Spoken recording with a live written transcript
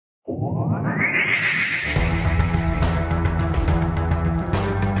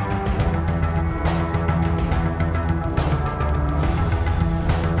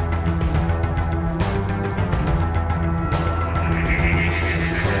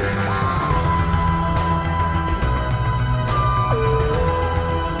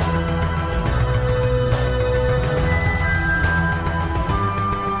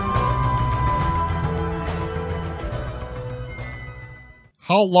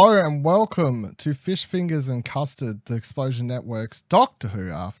Hello and welcome to Fish Fingers and Custard, the Explosion Network's Doctor Who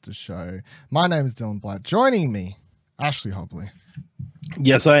After Show. My name is Dylan Blatt. Joining me, Ashley Hobley.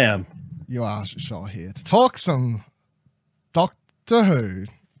 Yes, I am. You are sure here to talk some Doctor Who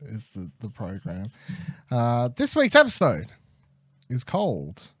is the program. This week's episode is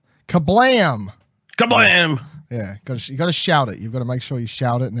called Kerblam. Kerblam! Yeah, you got to shout it. You've got to make sure you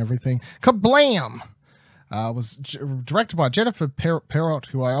shout it and everything. Kerblam! Was directed by Jennifer Perrott,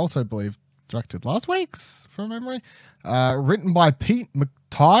 who I also believe directed last week's, from memory. Written by Pete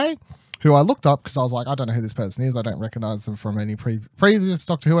McTighe, who I looked up because I was like, I don't know who this person is. I don't recognize them from any previous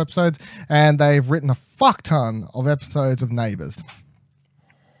Doctor Who episodes. And they've written a fuck ton of episodes of Neighbours.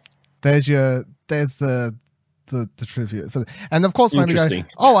 There's the trivia. And of course, maybe go,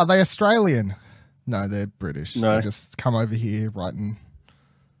 oh, are they Australian? No, they're British. No. They just come over here writing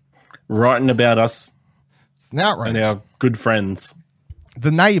about us. It's an outrage. And our good friends.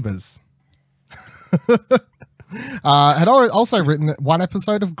 The Neighbours. Had also written one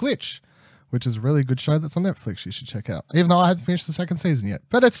episode of Glitch, which is a really good show that's on Netflix you should check out. Even though I haven't finished the second season yet.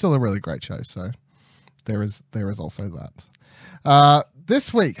 But it's still a really great show, so there is also that.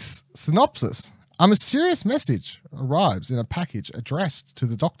 This week's synopsis. A mysterious message arrives in a package addressed to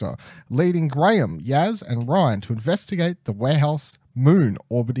the Doctor, leading Graham, Yaz, and Ryan to investigate the warehouse moon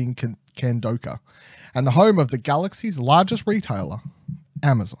orbiting Kandoka and the home of the galaxy's largest retailer,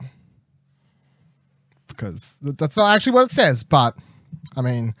 Amazon. Because that's not actually what it says, but I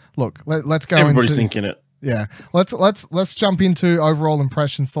mean, look, let's go. Everybody's thinking it. Yeah, let's jump into overall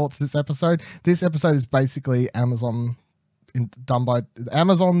impressions, thoughts. This episode is basically Amazon.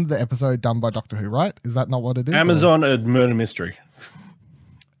 The episode done by Doctor Who, right? Is that not what it is? Amazon, a murder mystery.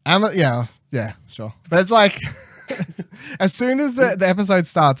 Yeah, sure. But it's like, as soon as the episode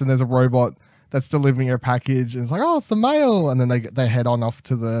starts and there's a robot that's delivering a package, and it's like, oh, it's the mail, and then they head on off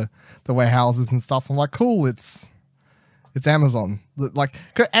to the warehouses and stuff. I'm like, cool, it's Amazon. Like,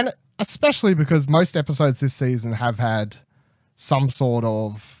 and especially because most episodes this season have had some sort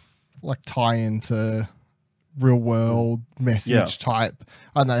of like tie-in to real world message type.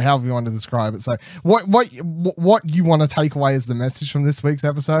 I don't know, however you want to describe it. So what you want to take away as the message from this week's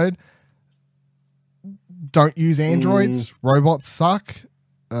episode? Don't use androids. Robots suck.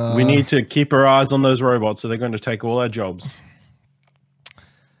 We need to keep our eyes on those robots, so they're going to take all our jobs.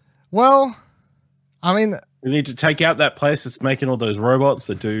 Well, I mean, we need to take out that place that's making all those robots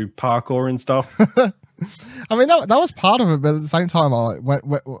that do parkour and stuff. I mean, that was part of it, but at the same time,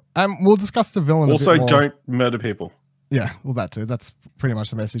 we'll discuss the villain. Also, a bit more. Don't murder people. Yeah, well, that too. That's pretty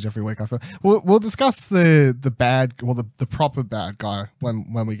much the message every week. I feel we'll discuss the bad, well, the proper bad guy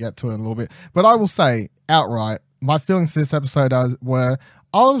when we get to it in a little bit. But I will say outright, my feelings to this episode were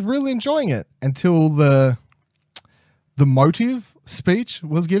I was really enjoying it until the motive speech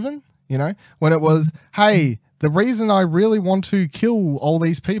was given. You know, when it was, hey, the reason I really want to kill all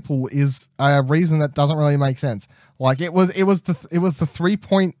these people is a reason that doesn't really make sense. Like it was the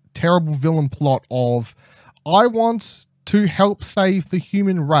 3-point terrible villain plot of I want to help save the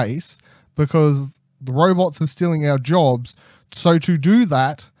human race because the robots are stealing our jobs. So to do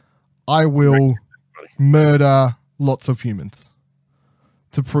that, I will murder lots of humans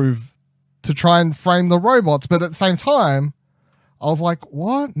to try and frame the robots. But at the same time, I was like,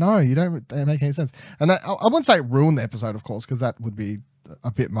 what? No, you don't make any sense. And that, I wouldn't say it ruined the episode, of course, because that would be a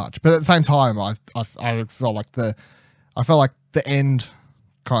bit much. But at the same time, I felt like the end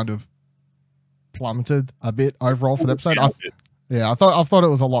kind of plummeted a bit overall for the episode. I thought it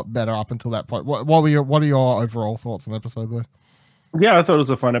was a lot better up until that point. What are your overall thoughts on the episode there? Yeah, I thought it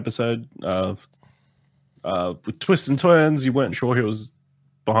was a fun episode. With twists and turns, you weren't sure who was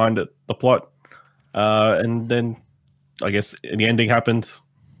behind it, the plot. And then I guess the ending happened.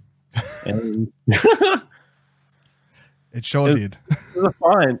 And it sure did.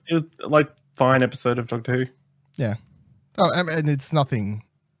 It was like fine episode of Doctor Who. Yeah. Oh, and it's nothing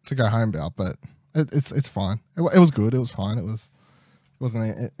to go home about, but it's fine. It was good. It was fine. It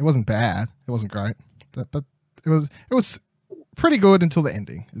wasn't bad. It wasn't great, but it was pretty good until the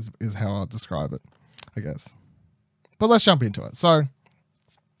ending is how I'll describe it, I guess. But let's jump into it. So,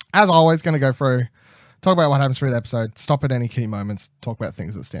 as always, going to go through. Talk about what happens through the episode, stop at any key moments, talk about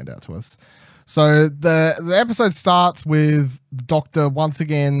things that stand out to us. So the episode starts with the Doctor once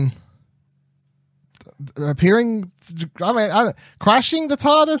again appearing, crashing the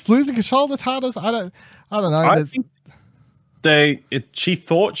TARDIS, losing control of the TARDIS. I don't know. I think she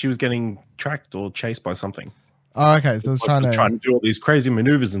thought she was getting tracked or chased by something. Oh, okay. So it's trying to do all these crazy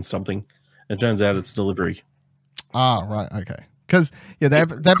maneuvers and something. It turns out it's delivery. Ah, right. Okay. Because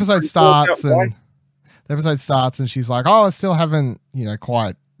the episode starts and the episode starts and she's like, "Oh, I still haven't,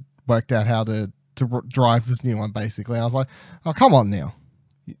 quite worked out how to drive this new one." Basically, and I was like, "Oh, come on now."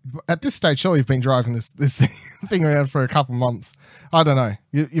 At this stage, sure, you've been driving this thing around for a couple months. I don't know.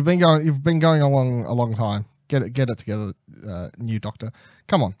 You've been going along a long time. Get it together, new doctor.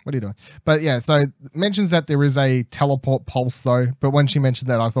 Come on, what are you doing? But yeah, so mentions that there is a teleport pulse though. But when she mentioned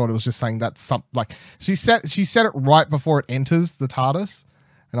that, I thought it was just saying that she said it right before it enters the TARDIS,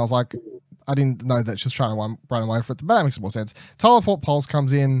 and I was like, I didn't know that she was trying to run away from it. But that makes more sense. Teleport pulse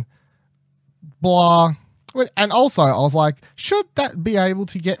comes in, blah. And also, I was like, should that be able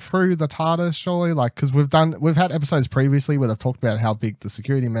to get through the TARDIS, surely? Like, because we've had episodes previously where they've talked about how big the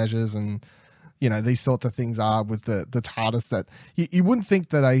security measures and, these sorts of things are with the TARDIS, that you wouldn't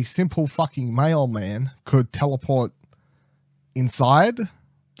think that a simple fucking mailman could teleport inside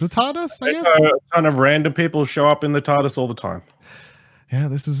the TARDIS, I guess? A ton of random people show up in the TARDIS all the time. Yeah,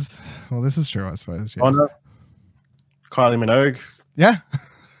 this is true, I suppose. Yeah. Honor, Kylie Minogue. Yeah.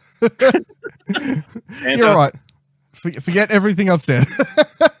 You're right. Forget everything I've said. So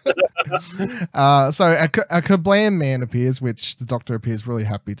a Kerblam man appears, which the doctor appears really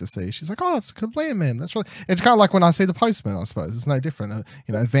happy to see. She's like, "Oh, it's a Kerblam man. That's really." It's kind of like when I see the postman. I suppose it's no different.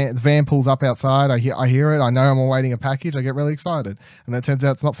 The van pulls up outside. I hear it. I know I'm awaiting a package. I get really excited, and it turns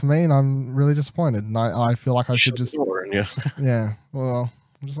out it's not for me, and I'm really disappointed. And I feel like I should just yeah. Well,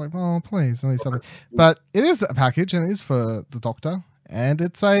 I'm just like, "Oh, please, I need something." But it is a package, and it is for the doctor. And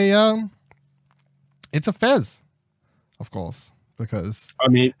it's a Fez, of course, because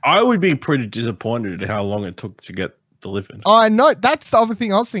I would be pretty disappointed at how long it took to get delivered. I know, that's the other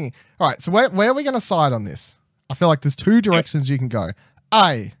thing I was thinking. All right, so where are we going to side on this? I feel like there's two directions you can go.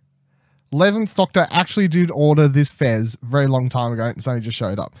 A, 11th Doctor actually did order this Fez a very long time ago, and it's only just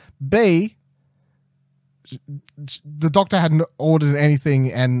showed up. B, the Doctor hadn't ordered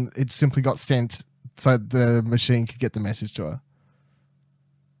anything, and it simply got sent so the machine could get the message to her.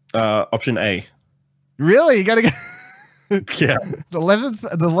 Option A. Really? You gotta get yeah. The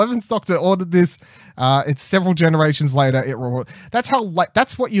 11th Doctor ordered this. It's several generations later.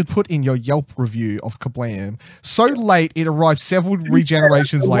 That's what you'd put in your Yelp review of Kerblam. So late, it arrived several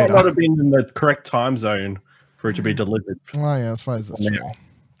regenerations later. It might not have been in the correct time zone for it to be delivered. Oh yeah, I suppose that's true.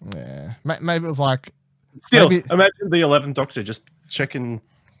 Yeah, maybe it was like. Still, imagine the 11th Doctor just checking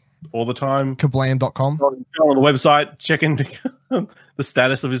all the time. Kerblam.com. On the website, checking the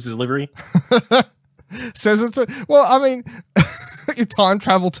status of his delivery. Says it's you time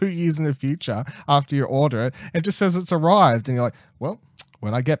travel 2 years in the future after you order it. It just says it's arrived, and you're like, well,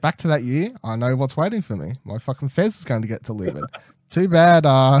 when I get back to that year, I know what's waiting for me. My fucking Fez is going to get delivered. Too bad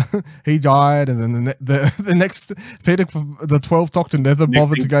he died, and then the next Peter, the 12th Doctor, never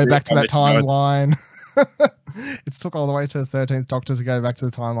bothered to go back to that timeline. It's took all the way to the 13th Doctor to go back to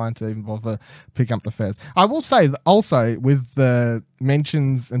the timeline to even bother picking up the Fez. I will say that also with the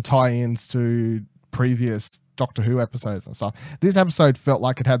mentions and tie-ins to previous Doctor Who episodes and stuff, this episode felt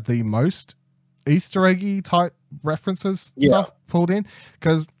like it had the most Easter eggy type references stuff pulled in,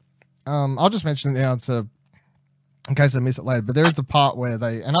 because I'll just mention it now in case I miss it later, but there is a part where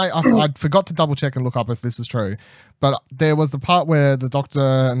I forgot to double check and look up if this is true, but there was the part where the Doctor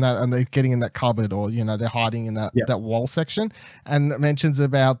and they're getting in that cupboard, or they're hiding in that wall section, and it mentions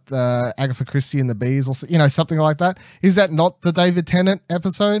about Agatha Christie and the bees, or something like that. Is that not the David Tennant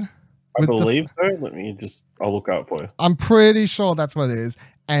episode? I believe so. I'll look out for you. I'm pretty sure that's what it is.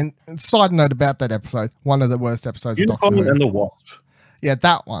 And side note about that episode, one of the worst episodes of Doctor Who. And the Wasp. Yeah,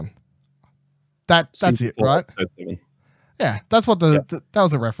 that one. That's it, right? Yeah, that's what that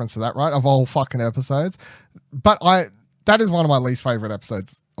was a reference to that, right? Of all fucking episodes. But that is one of my least favorite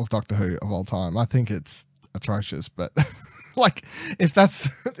episodes of Doctor Who of all time. I think it's atrocious, but like if that's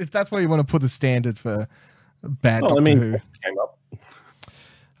where you want to put the standard for bad Doctor Who. Came up.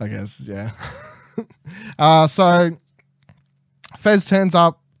 I guess, yeah. So Fez turns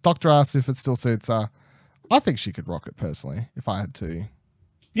up. Doctor asks if it still suits her. I think she could rock it personally if I had to.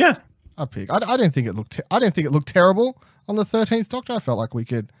 Yeah, I pick. I didn't think it looked. I didn't think it looked terrible on the 13th Doctor. I felt like we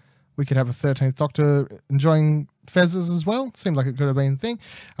could have a 13th Doctor enjoying Fez's as well. Seemed like it could have been a thing.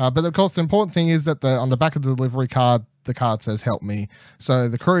 But of course, the important thing is that on the back of the delivery card, the card says "Help me." So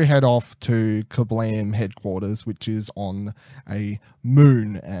the crew head off to Kerblam headquarters, which is on a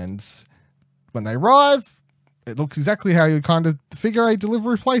moon. And when they arrive, it looks exactly how you kind of figure a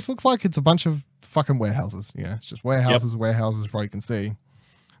delivery place looks like. It's a bunch of fucking warehouses. Yeah, it's just warehouses, warehouses, where you can see.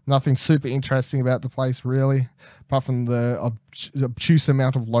 Nothing super interesting about the place, really, apart from the obtuse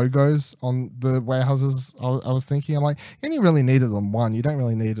amount of logos on the warehouses. I was thinking, I'm like, you only really need it on one. You don't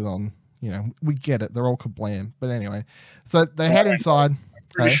really need it on, we get it. They're all Kerblam. But anyway, so they head inside.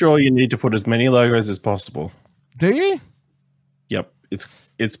 Pretty sure you need to put as many logos as possible. Do you? Yep,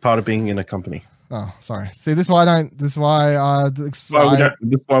 it's part of being in a company. Oh, sorry. See, this is why I don't. This is why this is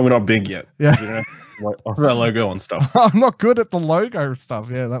why we're not big yet. Yeah, that logo on stuff. I'm not good at the logo stuff.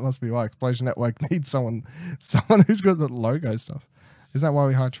 Yeah, that must be why Explosion Network needs someone who's good at the logo stuff. Is that why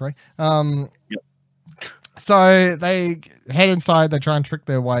we hired Trey? Yep. So they head inside. They try and trick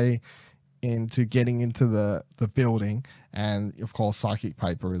their way into getting into the building, and of course psychic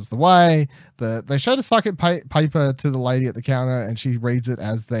paper is the way. They showed a psychic paper to the lady at the counter, and she reads it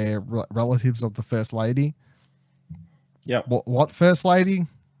as their relatives of the first lady. Yeah. What first lady?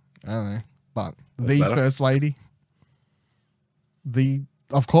 I don't know, but the first lady,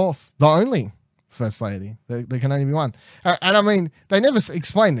 of course the only first lady. There can only be one. And I mean, they never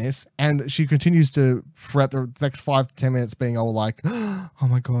explain this, and she continues to, throughout the next 5 to 10 minutes, being all like, oh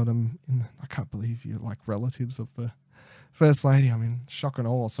my God, I can't believe you're like relatives of the first lady. I'm in shock and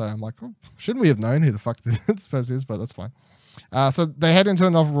awe. So I'm like, oh, shouldn't we have known who the fuck this person is? But that's fine. So they head into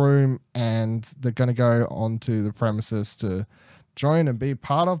another room, and they're going to go onto the premises to join and be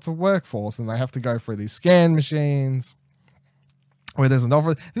part of the workforce. And they have to go through these scan machines, where there's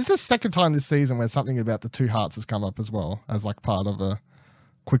another. This is the second time this season where something about the 2 hearts has come up as well, as like part of a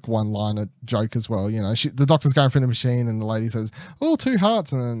quick one-liner joke as well. You know, the doctor's going through the machine, and the lady says, "Oh, 2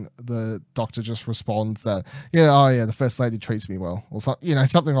 hearts," and then the doctor just responds that, the first lady treats me well, or something,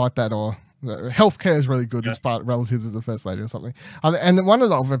 something like that, or healthcare is really good. It's part relatives of the first lady or something. And one of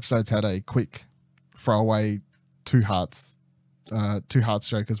the other episodes had a quick throwaway 2 hearts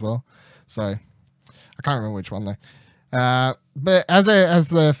joke as well. So I can't remember which one though. But as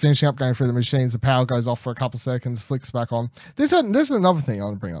they're finishing up going through the machines, the power goes off for a couple seconds, flicks back on. This is another thing I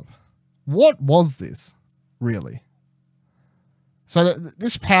want to bring up. What was this, really? So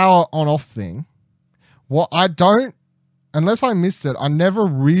this power on-off thing, unless I missed it, I never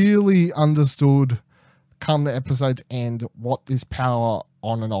really understood, come the episode's end, what this power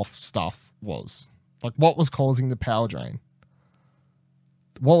on and off stuff was. Like, what was causing the power drain?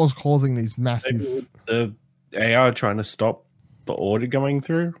 What was causing these massive... The AI trying to stop the order going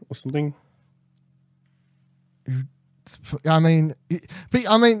through or something. I mean,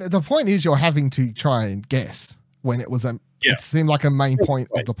 the point is you're having to try and guess when it was it seemed like a main point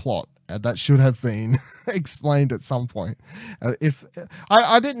of the plot that should have been explained at some point. If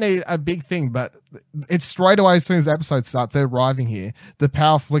I didn't need a big thing, but it's straight away as soon as the episode starts, they're arriving here. The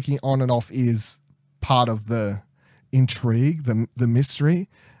power flicking on and off is part of the intrigue, the mystery.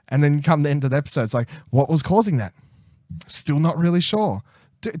 And then you come to the end of the episode, it's like, what was causing that? Still not really sure.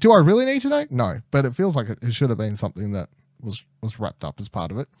 Do I really need to know? No, but it feels like it should have been something that was wrapped up as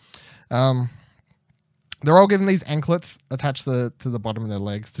part of it. They're all given these anklets attached to the bottom of their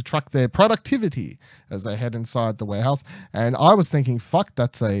legs to track their productivity as they head inside the warehouse. And I was thinking, fuck,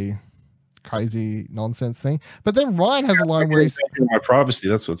 that's a crazy nonsense thing. But then Ryan has a line where he's... My privacy,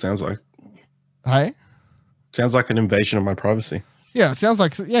 that's what it sounds like. Hey? Sounds like an invasion of my privacy. Yeah, it sounds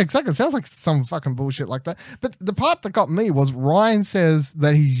like, exactly. It sounds like some fucking bullshit like that. But the part that got me was Ryan says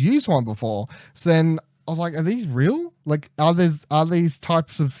that he's used one before. So then I was like, are these real? Like, are these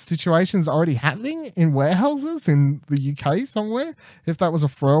types of situations already happening in warehouses in the UK somewhere? If that was a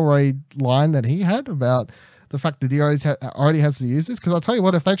throwaway line that he had about the fact that he already has to use this. Because I'll tell you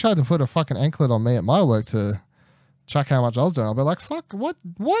what, if they tried to put a fucking anklet on me at my work to check how much I was doing, I'll be like, fuck, what?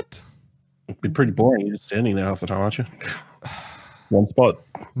 It'd be pretty boring. You're just standing there half the time, aren't you? One spot.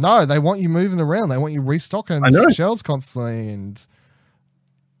 No, they want you moving around. They want you restocking shelves constantly, and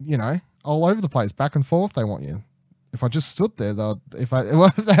all over the place, back and forth. They want you. If I just stood there, if I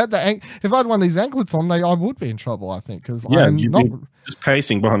had one of these anklets on, I would be in trouble. I think because I'm not just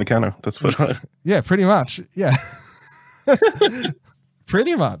pacing behind the counter. That's what. Yeah, pretty much. Yeah,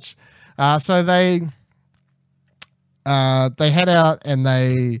 pretty much. So they head out,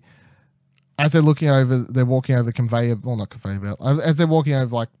 and as they're walking over not conveyor belt. As they're walking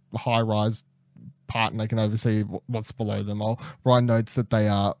over like a high-rise part, and they can oversee what's below them. Ryan notes that they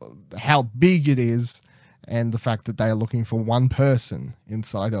are how big it is, and the fact that they are looking for one person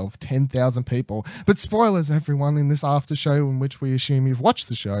inside of 10,000 people. But spoilers, everyone, in this after show, in which we assume you've watched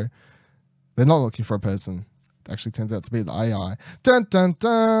the show, they're not looking for a person. It actually turns out to be the AI. Dun dun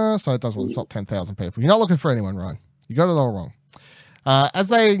dun. So it does well. It's not 10,000 people. You're not looking for anyone, Ryan. You got it all wrong. As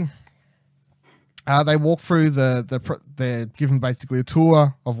they walk through they're given basically a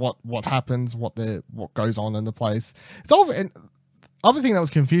tour of what happens, what goes on in the place. It's all. And other thing that was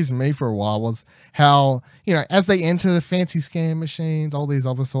confusing me for a while was how, as they enter the fancy scan machines, all these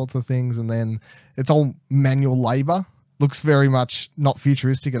other sorts of things, and then it's all manual labor. Looks very much not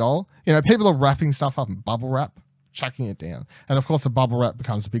futuristic at all. People are wrapping stuff up in bubble wrap, chucking it down. And of course, the bubble wrap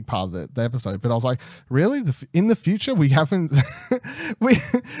becomes a big part of the episode. But I was like, really? In the future, we haven't.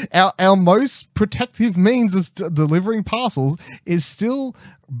 Our most protective means of delivering parcels is still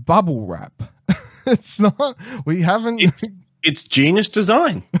bubble wrap. It's not. We haven't. It's genius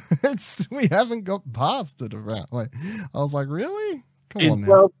design. We haven't got past it around. Like, I was like, really? Come on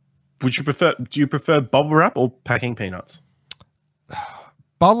now. Do you prefer bubble wrap or packing peanuts?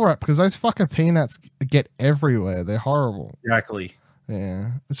 Bubble wrap, because those fucking peanuts get everywhere. They're horrible. Exactly.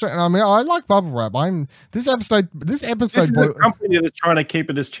 Yeah, it's right. I mean, I like bubble wrap. This episode. This is a company that's trying to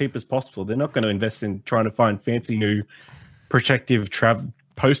keep it as cheap as possible. They're not going to invest in trying to find fancy new protective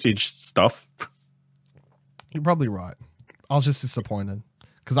postage stuff. You're probably right. I was just disappointed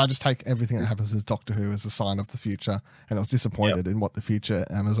because I just take everything that happens as Doctor Who as a sign of the future, and I was disappointed in what the future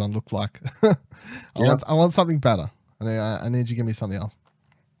Amazon looked like. I want something better. I need you to give me something else.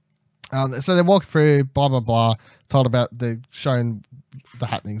 So they walk through, blah blah blah, told about the showing the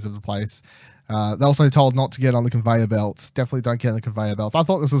happenings of the place. They're also told not to get on the conveyor belts. Definitely don't get on the conveyor belts. I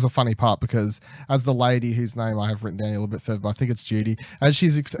thought this was a funny part because as the lady whose name I have written down a little bit further, but I think it's Judy, as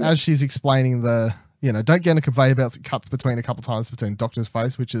she's explaining the, don't get on the conveyor belts. It cuts between a couple times between Doctor's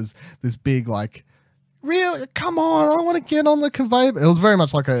face, which is this big like, really, come on, I want to get on the conveyor. It was very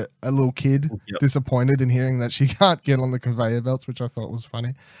much like a little kid disappointed in hearing that she can't get on the conveyor belts, which I thought was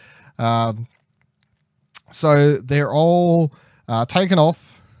funny. So they're all taken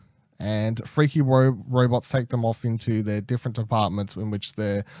off, and freaky robots take them off into their different departments in which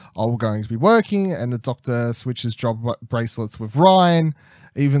they're all going to be working, and the Doctor switches job bracelets with Ryan,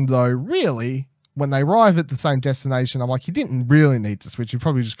 even though really, when they arrive at the same destination, I'm like, you didn't really need to switch. You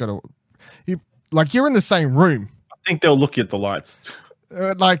probably just got to, you're in the same room. I think they'll look at the lights.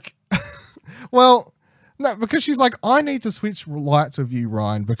 Well, no, because she's like, I need to switch lights with you,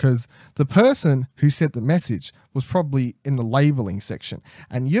 Ryan, because the person who sent the message was probably in the labeling section,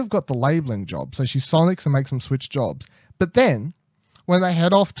 and you've got the labeling job. So she sonics and makes them switch jobs. But then when they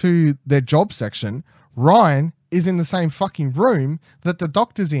head off to their job section, Ryan is in the same fucking room that the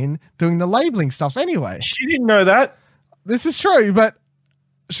Doctor's in doing the labeling stuff anyway. She didn't know that. This is true, but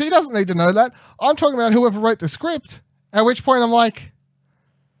she doesn't need to know that. I'm talking about whoever wrote the script, at which point I'm like,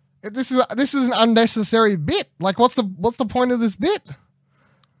 this is an unnecessary bit. Like, what's the point of this bit?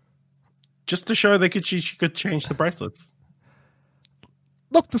 Just to show she could change the bracelets.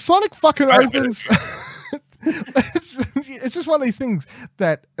 Look, the Sonic fucking opens. It's just one of these things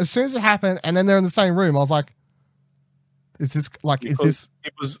that as soon as it happened, and then they're in the same room, I was like, is this?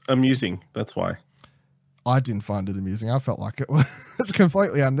 It was amusing. That's why. I didn't find it amusing. I felt like it was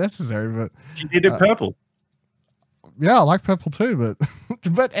completely unnecessary. But you did it purple. Yeah, I like purple too,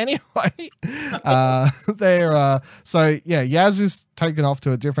 but anyway, they're so yeah, Yaz is taken off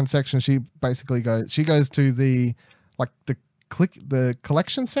to a different section. She basically goes to the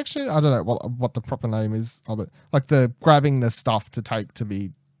collection section. I don't know what the proper name is of it. Like the grabbing the stuff to take to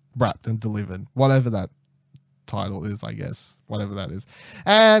be wrapped and delivered, whatever that title is, I guess, whatever that is.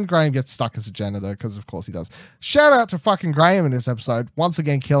 And Graham gets stuck as a janitor because of course he does. Shout out to fucking Graham in this episode, once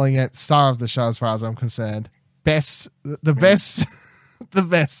again killing it. Star of the show as far as I'm concerned. The best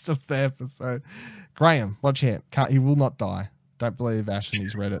of the episode. Graham, watch him. He will not die. Don't believe Ash and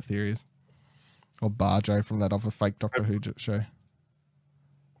his Reddit theories. Or Barjo from that other fake Doctor Who show.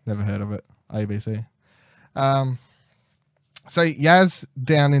 Never heard of it. ABC. So Yaz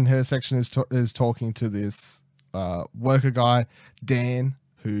down in her section is talking to this worker guy, Dan,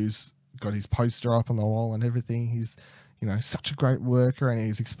 who's got his poster up on the wall and everything. He's such a great worker, and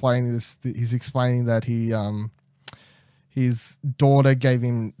he's explaining this. He's explaining that his daughter gave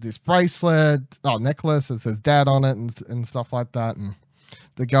him this necklace that says Dad on it, and stuff like that. And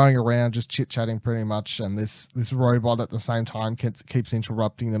they're going around just chit chatting pretty much. And this robot at the same time keeps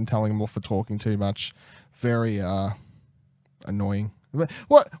interrupting them, telling them off for talking too much. Very annoying.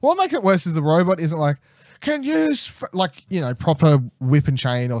 What makes it worse is the robot isn't like, can use proper whip and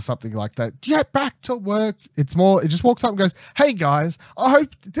chain or something like that. Get back to work. It's more, it just walks up and goes, hey guys, I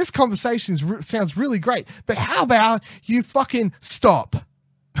hope this conversation sounds really great, but how about you fucking stop?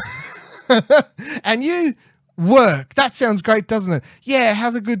 And you work. That sounds great, doesn't it? Yeah,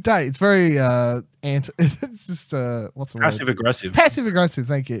 have a good day. It's very it's just what's the word? Passive aggressive. Passive aggressive,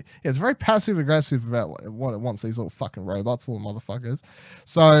 thank you. Yeah, it's very passive aggressive about what it wants, these little fucking robots, little motherfuckers.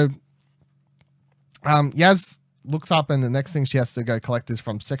 So Yaz looks up, and the next thing she has to go collect is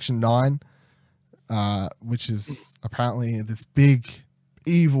from section 9, which is apparently this big,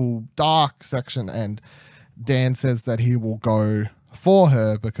 evil, dark section. And Dan says that he will go for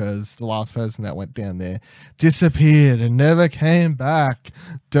her because the last person that went down there disappeared and never came back.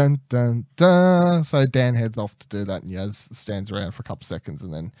 Dun, dun, dun. So Dan heads off to do that, and Yaz stands around for a couple seconds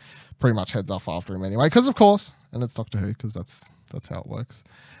and then pretty much heads off after him anyway, because of course, and it's Doctor Who, because that's how it works.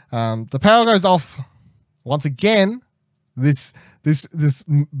 The power goes off once again. This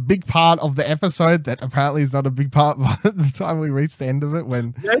big part of the episode that apparently is not a big part by the time we reach the end of it.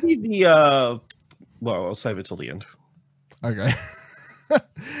 When maybe well, I'll save it till the end. Okay.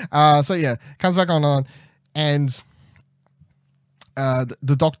 So yeah, comes back on, and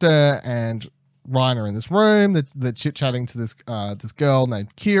the Doctor and Ryan are in this room. They're chit chatting to this girl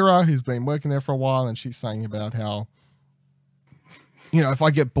named Kira who's been working there for a while, and she's saying about how, if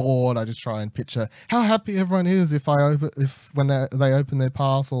I get bored, I just try and picture how happy everyone is when they open their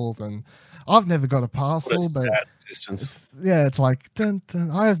parcels, and I've never got a parcel, but it's like, dun,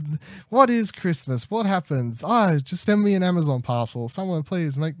 dun, what is Christmas? What happens? Just send me an Amazon parcel. Someone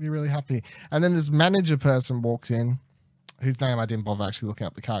please make me really happy. And then this manager person walks in, whose name I didn't bother actually looking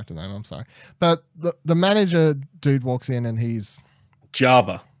up the character name. I'm sorry, but the manager dude walks in, and he's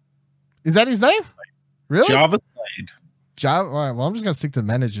Java. Is that his name? Really? Java Slade. Java. All right, well, I'm just going to stick to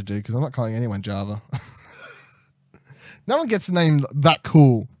manager dude because I'm not calling anyone Java. No one gets a name that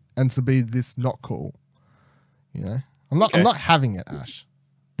cool and to be this not cool. I'm not having it, Ash.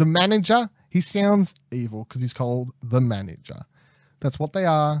 The manager, he sounds evil because he's called the manager. That's what they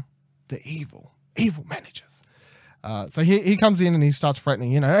are. They're evil managers. So he comes in and he starts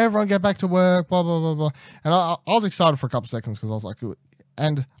threatening, everyone get back to work, blah, blah, blah, blah. And I was excited for a couple seconds because I was like,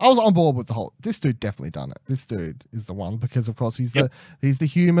 and I was on board with the whole, this dude definitely done it. This dude is the one because, of course, he's the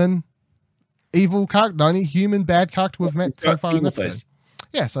human evil character, the only human bad character we've met so far in the episode.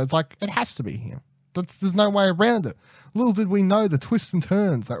 Yeah, so it's like, it has to be him. There's no way around it. Little did we know the twists and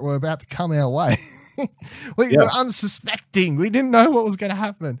turns that were about to come our way. We were unsuspecting. We didn't know what was going to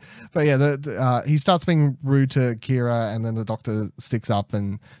happen. But yeah, he starts being rude to Kira, and then the Doctor sticks up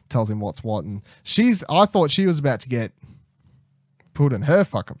and tells him what's what. And I thought she was about to get put in her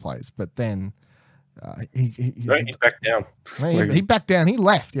fucking place, but then he backed down. He backed down. He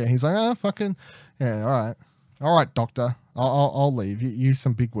left. Yeah, he's like, fucking, yeah, all right, Doctor. I'll leave. You use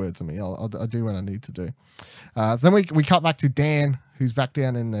some big words on me. I'll do what I need to do. Then we cut back to Dan, who's back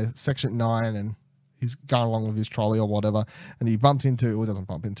down in the section 9, and he's going along with his trolley or whatever, and he doesn't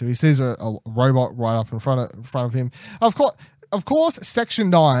bump into. He sees a robot right up in front of him. Of course, section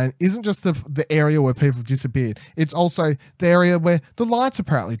 9 isn't just the area where people disappeared. It's also the area where the lights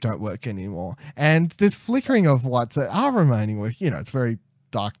apparently don't work anymore, and there's flickering of lights that are remaining. It's very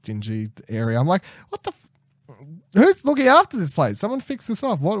dark, dingy area. I'm like, what the. Who's looking after this place? Someone fix this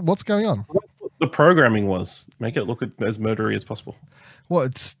up. What's going on? The programming was make it look as murdery as possible. Well,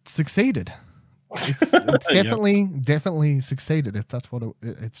 it's succeeded. It's definitely succeeded if that's what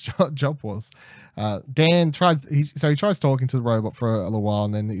its job was. Dan tries. He tries talking to the robot for a little while,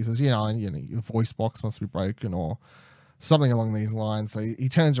 and then he says, your voice box must be broken or something along these lines. So he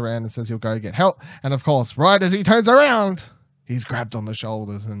turns around and says he'll go get help. And of course, right as he turns around, he's grabbed on the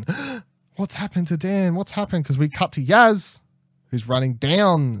shoulders and. What's happened to Dan? What's happened? Because we cut to Yaz, who's running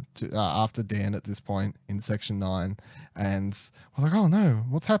down after Dan at this point in section 9, and we're like, oh no,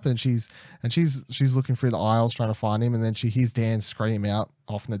 what's happened? She's looking through the aisles trying to find him, and then she hears Dan scream out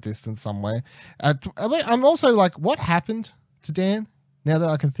off in the distance somewhere. I'm also like, what happened to Dan? Now that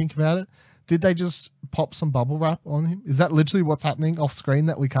I can think about it, did they just pop some bubble wrap on him? Is that literally what's happening off screen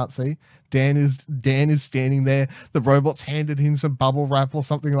that we can't see? Dan is standing there. The robot's handed him some bubble wrap or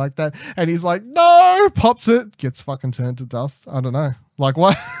something like that, and he's like, "No!" Pops it, gets fucking turned to dust. I don't know. Like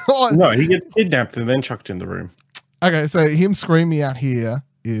what? No, he gets kidnapped and then chucked in the room. Okay, so him screaming out here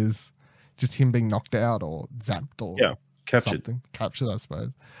is just him being knocked out or zapped or captured. Something. Captured, I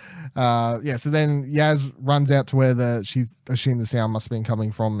suppose. So then Yaz runs out to where she assumed the sound must have been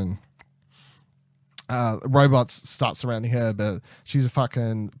coming from, and. Robots start surrounding her, but she's a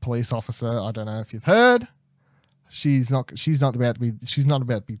fucking police officer. I don't know if you've heard. She's not about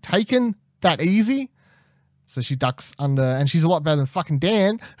to be taken that easy. So she ducks under, and she's a lot better than fucking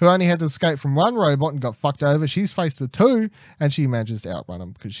Dan, who only had to escape from one robot and got fucked over. She's faced with 2, and she manages to outrun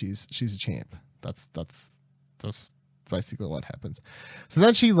him because she's a champ. That's basically what happens. So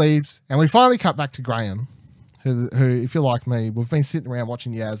then she leaves, and we finally cut back to Graham. Who, if you're like me, we've been sitting around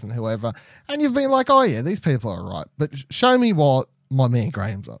watching Yaz and whoever, and you've been like, oh yeah, these people are right. But show me what my man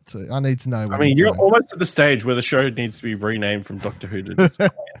Graham's up to. I need to know what you're doing. Almost at the stage where the show needs to be renamed from Doctor Who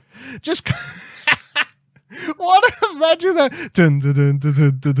to just what? Imagine that. Dun, dun, dun, dun,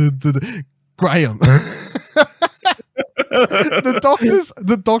 dun, dun, dun, dun. Graham.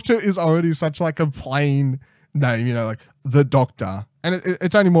 The Doctor is already such like a plain name, you know, like the Doctor. And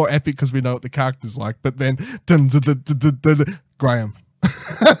it's only more epic because we know what the character's like. But then, Graham.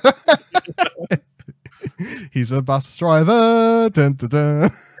 He's a bus driver.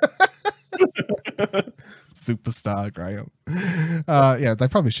 Superstar Graham. Yeah, they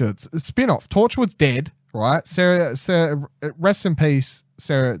probably should. Spin-off. Torchwood's dead, right? Sarah, rest in peace.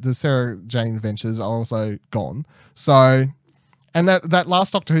 The Sarah Jane Adventures are also gone. So, and that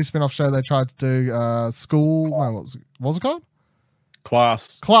last Doctor Who spin-off show they tried to do, School. No, what was it called?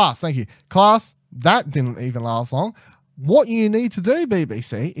 Class. Thank you. Class. That didn't even last long. What you need to do,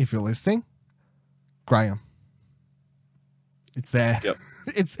 BBC, if you're listening, Graham. It's there. Yep.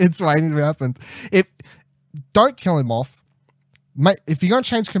 It's waiting to happen. Don't kill him off, mate. If you're going to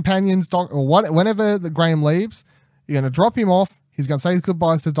change companions, whenever the Graham leaves, you're going to drop him off. He's going to say his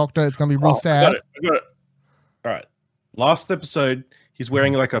goodbyes to the Doctor. It's going to be real sad. I got it. All right. Last episode, he's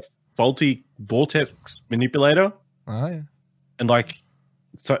wearing like a faulty vortex manipulator. Oh, yeah. And like,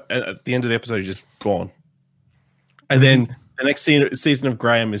 so at the end of the episode, he's just gone. And then the next season of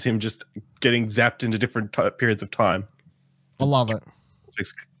Graham is him just getting zapped into different periods of time. I love it.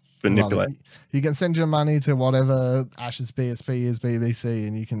 Just manipulate. You can send your money to whatever Ash's BSP is, BBC,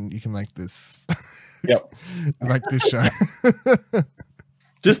 and you can make this. Yep. Make this show.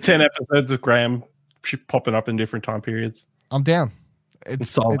 Just 10 episodes of Graham popping up in different time periods. I'm down.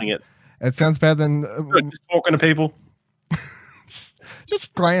 It's solving it. It sounds better than just talking to people.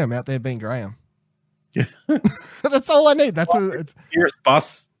 just Graham out there being Graham. Yeah. That's all I need. That's it's Here's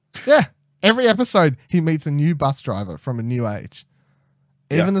bus. Yeah. Every episode he meets a new bus driver from a new age.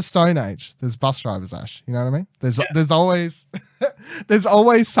 Even the Stone Age, there's bus drivers, Ash. You know what I mean? There's always there's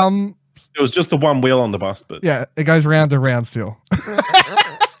always some. It was just the one wheel on the bus, but yeah, it goes round and round still.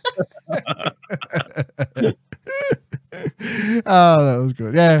 Oh, that was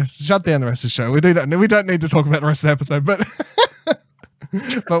good. Yeah, shut down the rest of the show. We don't need to talk about the rest of the episode, but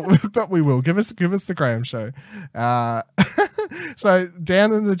but we will. Give us the Graham show. So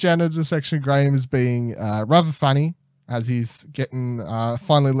down in the janitor section, Graham is being rather funny as he's getting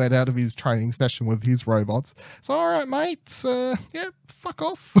finally let out of his training session with his robots. So, all right, mates, yeah, fuck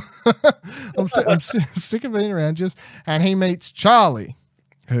off. I'm sick of being around you. And he meets Charlie,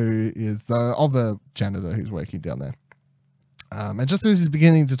 who is the other janitor who's working down there. And just as he's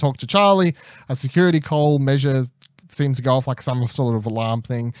beginning to talk to Charlie, a security call measure seems to go off like some sort of alarm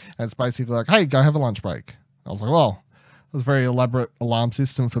thing. And it's basically like, hey, go have a lunch break. I was like, well, it was a very elaborate alarm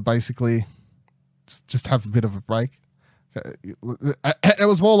system for basically just have a bit of a break. It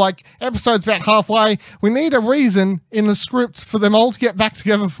was more like episode's about halfway. We need a reason in the script for them all to get back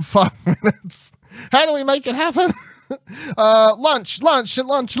together for 5 minutes. How do we make it happen? Lunch is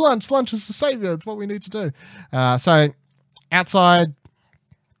the savior. It's what we need to do. So outside,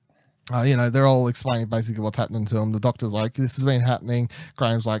 they're all explaining basically what's happening to them. The Doctor's like, this has been happening.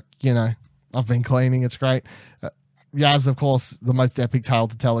 Graham's like, I've been cleaning. It's great. Yaz, of course, the most epic tale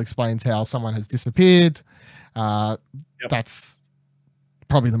to tell, explains how someone has disappeared. That's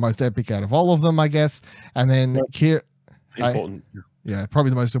probably the most epic out of all of them, I guess. And then Kira, important. Probably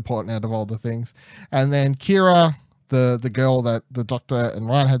the most important out of all the things. And then Kira, the girl that the Doctor and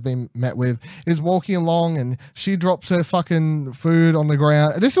Ryan had been met with, is walking along and she drops her fucking food on the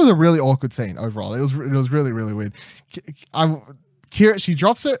ground. This was a really awkward scene overall. It was really, really weird. Kira, she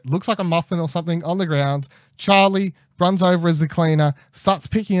drops it, looks like a muffin or something on the ground. Charlie runs over as the cleaner, starts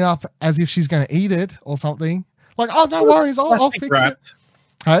picking it up as if she's going to eat it or something. Like, oh, no worries, I'll fix it.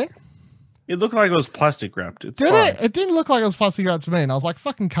 Hey? It looked like it was plastic wrapped. Did it? It didn't look like it was plastic wrapped to me. And I was like,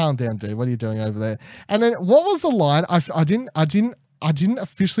 fucking calm down, dude. What are you doing over there? And then what was the line? I didn't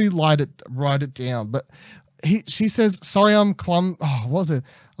officially write it down, but she says, sorry, I'm what was it?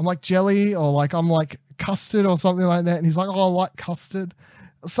 I'm like jelly, or like I'm like custard or something like that. And he's like, oh, I like custard.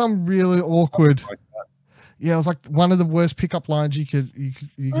 Some really awkward. Like yeah, it was like one of the worst pickup lines you could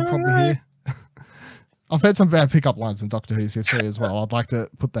probably hear. I've heard some bad pickup lines in Doctor Who's history as well. I'd like to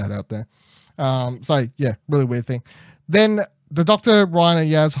put that out there. So yeah, really weird thing. Then the Doctor, Ryan, and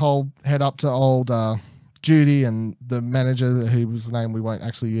Yaz head up to old Judy and the manager, whose name we won't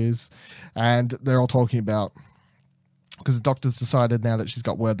actually use, and they're all talking about, because the Doctor's decided now that she's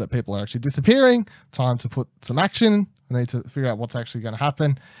got word that people are actually disappearing, time to put some action. I need to figure out what's actually going to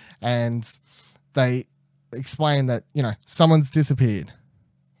happen, and they explain that someone's disappeared.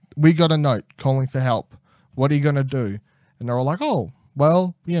 We got a note calling for help. What are you going to do? And they're all like, oh,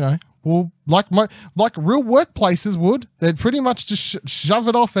 well, well, like real workplaces would. They'd pretty much just shove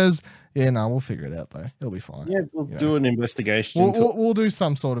it off as, we'll figure it out, though. It'll be fine. Yeah, we'll do an investigation. We'll do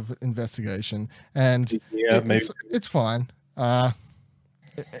some sort of investigation. And maybe it's fine.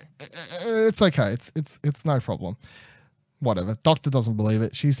 It's okay. It's no problem. Whatever. Doctor doesn't believe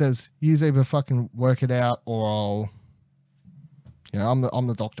it. She says, "You either fucking work it out, or I'll, I'm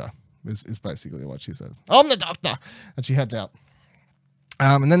the doctor." Is basically what she says. I'm the doctor, and she heads out.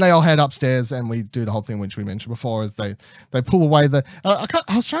 And then they all head upstairs, and we do the whole thing which we mentioned before, as they pull away the. I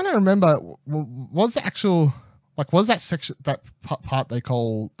was trying to remember, was the actual was that section, that part they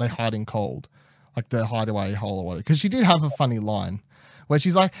hide in cold, like the hideaway hole or whatever? Because she did have a funny line where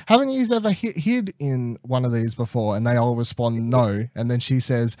she's like, "Haven't you ever hid in one of these before?" And they all respond, "No." And then she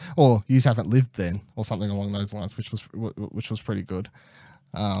says, "Oh, you haven't lived then," or something along those lines, which was pretty good.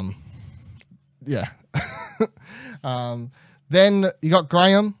 Yeah. Then you got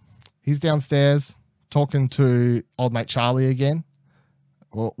Graham. He's downstairs talking to old mate Charlie again.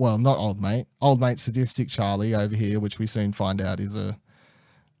 Well, not old mate. Old mate sadistic Charlie over here, which we soon find out is a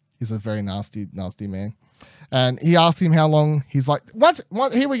very nasty man. And he asks him how long. He's like, what?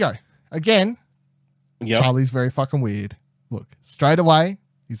 Here we go. Again, yep. Charlie's very fucking weird. Look, straight away,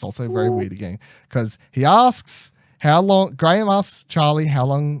 he's also very weird again. Because he asks how long, Graham asks Charlie how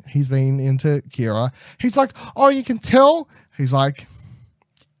long he's been into Kira. He's like, "Oh, you can tell?" He's like,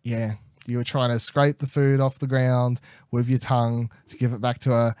 "Yeah, you were trying to scrape the food off the ground with your tongue to give it back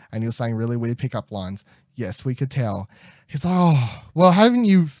to her, and you're saying really weird pickup lines." "Yes, we could tell." He's like, "Oh, well, haven't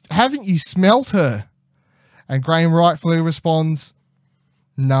you smelt her?" And Graham rightfully responds,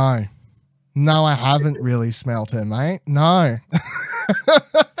 No, I haven't really smelt her, mate. No."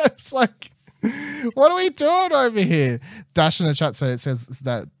 It's like, what are we doing over here? Dash in the chat, so it says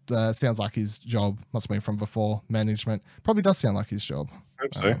that sounds like his job. Must be from before management. Probably does sound like his job. I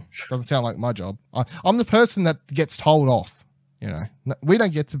hope so. Doesn't sound like my job. I'm the person that gets told off. We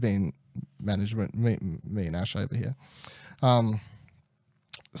don't get to be in management. Me and Ash over here.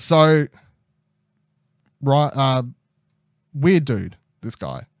 So, right, weird dude, this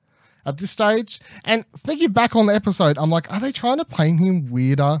guy. At this stage, and thinking back on the episode, I'm like, are they trying to paint him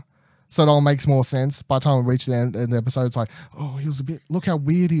weirder so it all makes more sense? By the time we reach the end of the episode, it's like, oh, he was a bit, look how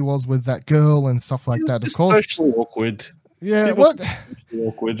weird he was with that girl and stuff like that. Of course, socially awkward. Yeah, People what? Socially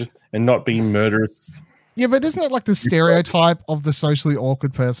awkward and not being murderous. Yeah, but isn't it like the stereotype of the socially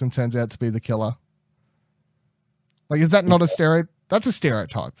awkward person turns out to be the killer? Like, is that not a stereotype? That's a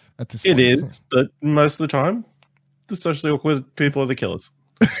stereotype at this point. It is, but most of the time, the socially awkward people are the killers.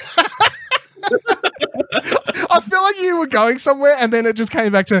 I feel like you were going somewhere and then it just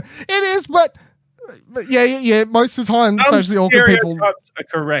came back to, it is, but yeah. Most of the time, socially awkward people are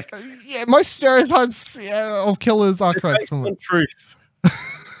correct. Yeah, most stereotypes of killers are correct. Based on truth.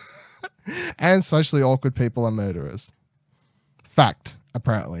 And socially awkward people are murderers. Fact,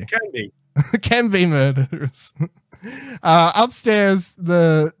 apparently. Can be. Can be murderers. Upstairs,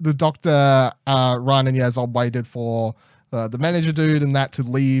 the doctor, Ryan and Yaz all waited for the manager dude and that to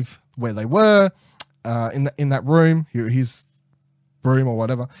leave where they were in that room, his room or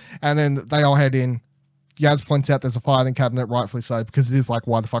whatever. And then they all head in. Yaz points out there's a filing cabinet, rightfully so, because it is like,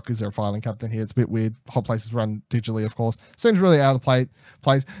 why the fuck is there a filing cabinet here? It's a bit weird. Whole place is run digitally, of course. Seems really out of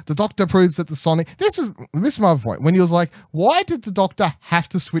place. The doctor proves that the Sonic... This is my other point. When he was like, why did the doctor have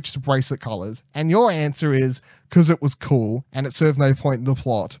to switch the bracelet colors? And your answer is, because it was cool and it served no point in the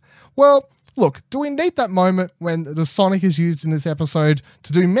plot. Well, look, do we need that moment when the Sonic is used in this episode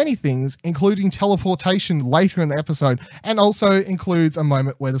to do many things, including teleportation later in the episode, and also includes a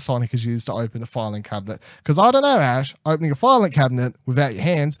moment where the Sonic is used to open a filing cabinet? Because I don't know, Ash, opening a filing cabinet without your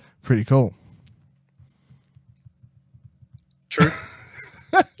hands, pretty cool. True.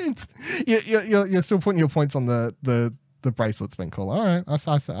 You're still putting your points on the bracelet's been cool. All right, I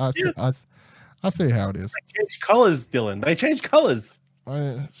see how it is. They changed colors, Dylan. They changed colors.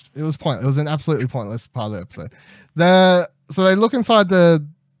 It was pointless. It was an absolutely pointless part of the episode. So they look inside the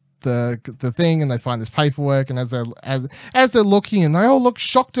thing and they find this paperwork, and as they're looking, and they all look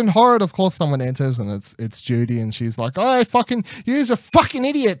shocked and horrid. Of course, someone enters and it's Judy, and she's like, "Oh, fucking, yous are fucking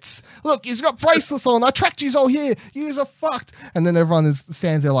idiots! Look, you've got bracelets on. I tracked yous all here. Yous are fucked." And then everyone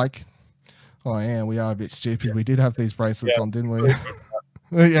stands there like, "Oh yeah, we are a bit stupid. We did have these bracelets on, didn't we?"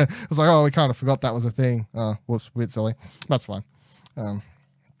 Yeah, I was like, "Oh, we kind of forgot that was a thing. Oh, whoops, a bit silly. That's fine."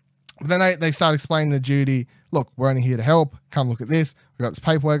 But then they start explaining to Judy, "Look, we're only here to help. Come look at this. We've got this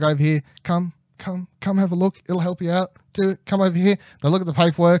paperwork over here. Come have a look. It'll help you out. Do it. Come over here." They look at the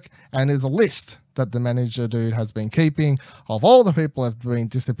paperwork, and there's a list that the manager dude has been keeping of all the people that have been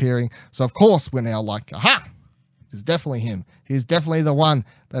disappearing. So of course we're now like, aha, it's definitely him. He's definitely the one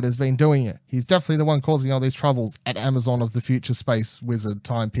that has been doing it. He's definitely the one causing all these troubles at Amazon of the future space wizard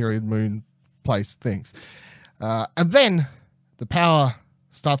time period moon place things. And then the power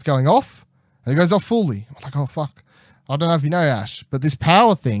starts going off, and it goes off fully. I'm like, oh fuck. I don't know if you know, Ash, but this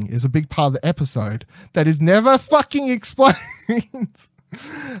power thing is a big part of the episode that is never fucking explained.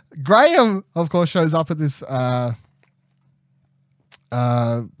 Graham, of course, shows up at this. I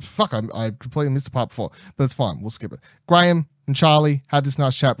completely missed the part before, but it's fine. We'll skip it. Graham and Charlie had this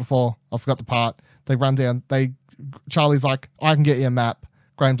nice chat before. I forgot the part. They run down. Charlie's like, I can get you a map.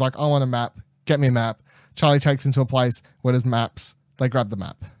 Graham's like, I want a map. Get me a map. Charlie takes him to a place where there's maps. They grab the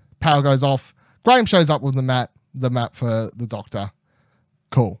map. Power goes off. Graham shows up with the map for the doctor.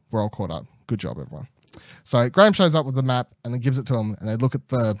 Cool. We're all caught up. Good job, everyone. So Graham shows up with the map and then gives it to him, and they look at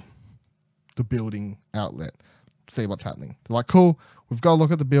the building outlet, see what's happening. They're like, cool, we've got to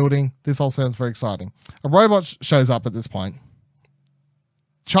look at the building. This all sounds very exciting. A robot shows up at this point.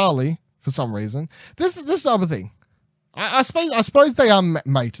 Charlie, for some reason, this is the other thing. I suppose they are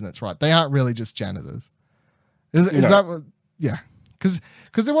maintenance, right? They aren't really just janitors. Is that what? Yeah. Because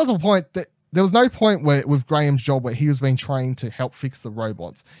there was a point that there was no point where with Graham's job where he was being trained to help fix the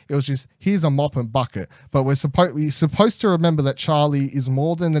robots. It was just, here's a mop and bucket. But we're supposed to remember that Charlie is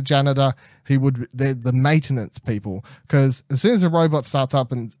more than the janitor. They're the maintenance people. Because as soon as the robot starts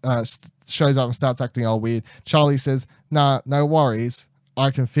up and shows up and starts acting all weird, Charlie says, nah, no worries,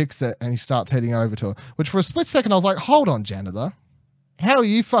 I can fix it. And he starts heading over to her. Which for a split second I was like, hold on, janitor. How are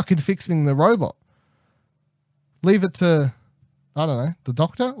you fucking fixing the robot? Leave it to, I don't know, the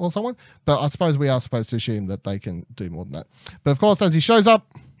doctor or someone. But I suppose we are supposed to assume that they can do more than that. But of course, as he shows up,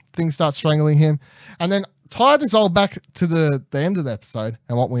 things start strangling him. And then tie this all back to the end of the episode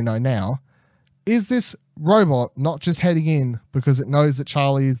and what we know now. Is this robot not just heading in because it knows that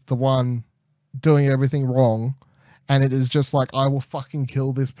Charlie is the one doing everything wrong, and it is just like, I will fucking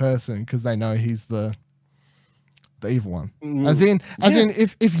kill this person because they know he's the evil one. As in,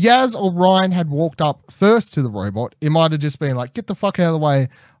 if Yaz or Ryan had walked up first to the robot, it might have just been like, get the fuck out of the way.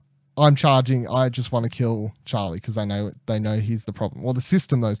 I'm charging. I just want to kill Charlie because they know he's the problem. Well, the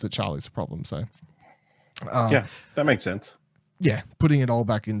system knows that Charlie's the problem. So, yeah, that makes sense. Yeah, putting it all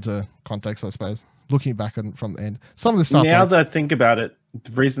back into context, I suppose. Looking back from the end, some of the stuff. Now that I think about it,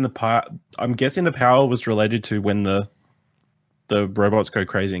 the reason I'm guessing the power was related to when the robots go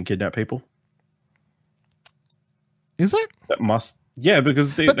crazy and kidnap people. Is it? That must, yeah,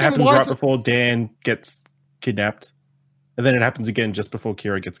 because it happens right before Dan gets kidnapped, and then it happens again just before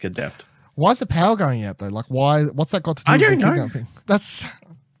Kira gets kidnapped. Why is the power going out though? Like, why? What's that got to do with the kidnapping? That's.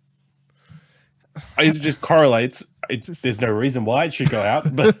 It just correlates. There's no reason why it should go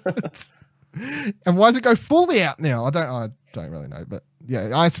out, but. And why does it go fully out now? I don't really know, but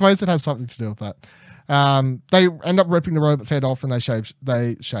yeah, I suppose it has something to do with that. They end up ripping the robot's head off, and they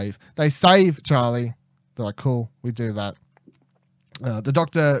save Charlie. They're like, cool, we do that. The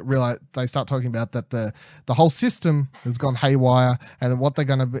doctor they start talking about that the whole system has gone haywire, and what they're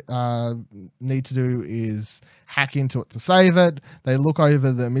going to need to do is hack into it to save it. They look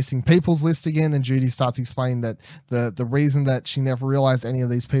over the missing people's list again, and Judy starts explaining that the reason that she never realized any of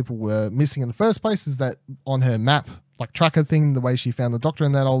these people were missing in the first place is that on her map, like tracker thing, the way she found the doctor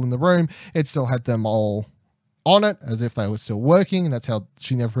and that all in the room, it still had them all on it as if they were still working, and that's how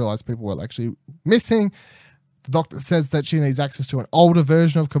she never realized people were actually missing. The doctor says that she needs access to an older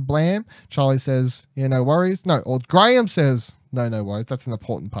version of Kerblam. Charlie says, yeah, no worries. No, or Graham says, no worries. That's an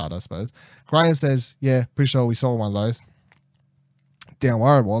important part, I suppose. Graham says, yeah, pretty sure we saw one of those down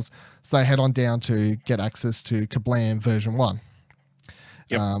where it was. So they head on down to get access to Kerblam version 1.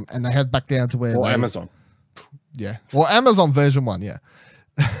 Yep. And they head back down to where Amazon. Yeah. Well, Amazon version 1, yeah.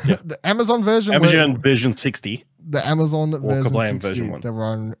 Yep. The Amazon version version 60. The Amazon version 60 they're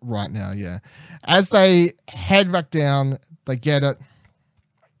on right now, yeah. As they head back down, they get it,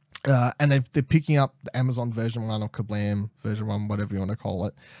 and they're picking up the Amazon version 1 or Kerblam version 1, whatever you want to call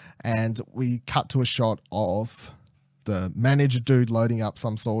it. And we cut to a shot of the manager dude loading up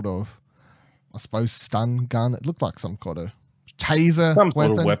some sort of, I suppose, stun gun. It looked like some kind of taser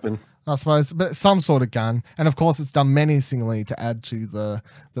sort of weapon. I suppose, but some sort of gun. And of course, it's done menacingly to add to the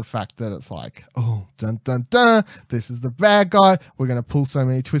fact that it's like, oh, dun, dun, dun, this is the bad guy. We're going to pull so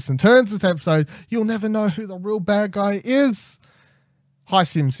many twists and turns this episode. You'll never know who the real bad guy is. Hi,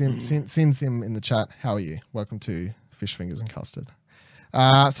 Sim in the chat. How are you? Welcome to Fish Fingers and Custard.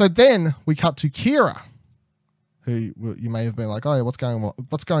 So then we cut to Kira, who you may have been like, oh, yeah, what's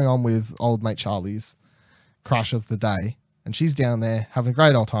going on with old mate Charlie's crush of the day? And she's down there having a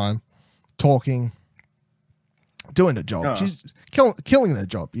great old time, talking, doing a job. She's killing their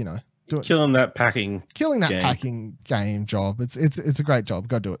job, you know. Killing that packing game job. It's a great job.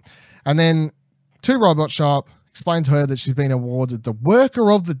 Go do it. And then two robots show up, explain to her that she's been awarded the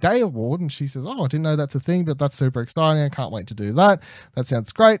Worker of the Day award, and she says, oh, I didn't know that's a thing, but that's super exciting. I can't wait to do that. That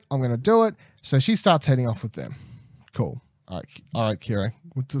sounds great. I'm going to do it. So she starts heading off with them. Cool. All right, Kira.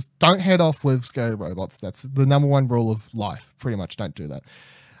 Just don't head off with scary robots. That's the number one rule of life. Pretty much, don't do that.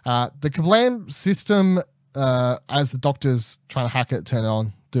 The Kerblam system, as the doctor's trying to hack it, turn it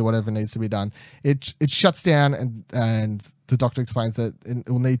on, do whatever needs to be done, it shuts down, and the doctor explains that it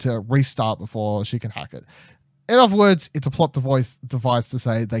will need to restart before she can hack it. In other words, it's a plot device to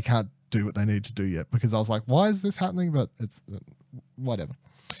say they can't do what they need to do yet, because I was like, why is this happening? But it's whatever.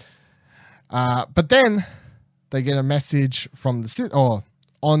 But then they get a message from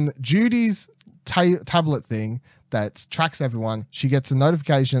on Judy's tablet thing that tracks everyone. She gets a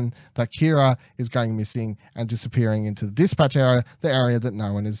notification that Kira is going missing and disappearing into the dispatch area, the area that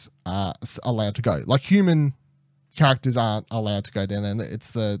no one is allowed to go. Like, human characters aren't allowed to go down there.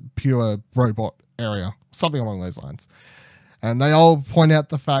 It's the pure robot area, something along those lines. And they all point out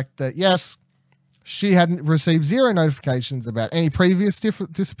the fact that, yes, she hadn't received 0 notifications about any previous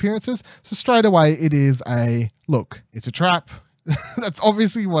disappearances. So straight away, it is look, it's a trap. That's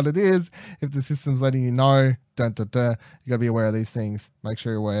obviously what it is. If the system's letting you know, you got to be aware of these things. Make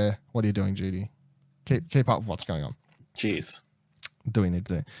sure you're aware. What are you doing, Judy? Keep up with what's going on. Jeez. Do we need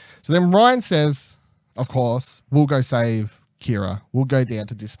to? So then Ryan says, of course, we'll go save Kira. We'll go down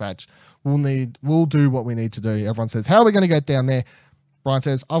to dispatch. We'll do what we need to do. Everyone says, how are we going to get down there? Brian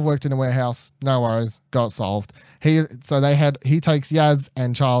says, I've worked in a warehouse. No worries. Got it solved. He takes Yaz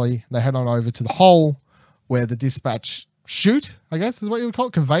and Charlie. They head on over to the hole where the dispatch chute, I guess is what you would call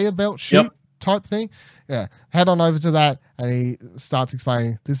it, conveyor belt chute type thing. Yeah. Head on over to that, and he starts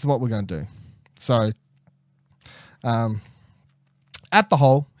explaining, this is what we're going to do. So at the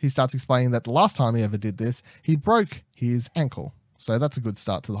hole, he starts explaining that the last time he ever did this, he broke his ankle. So that's a good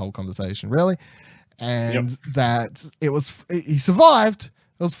start to the whole conversation, really. And that he survived.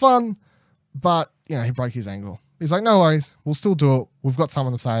 It was fun, but he broke his ankle. He's like, no worries, we'll still do it. We've got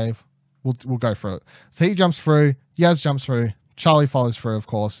someone to save. We'll go for it. So he jumps through. Yaz jumps through. Charlie follows through, of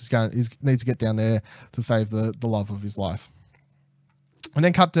course. He needs to get down there to save the love of his life. And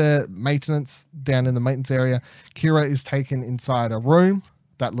then cut to maintenance, down in the maintenance area. Kira is taken inside a room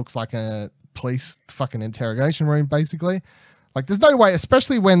that looks like a police fucking interrogation room, basically. Like, there's no way,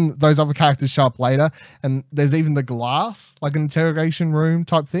 especially when those other characters show up later, and there's even the glass, like an interrogation room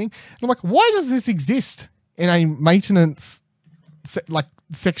type thing. And I'm like, why does this exist in a maintenance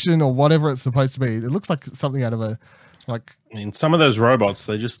section or whatever it's supposed to be? It looks like something out of a I mean, some of those robots,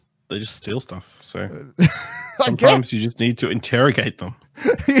 they just steal stuff. So sometimes you just need to interrogate them.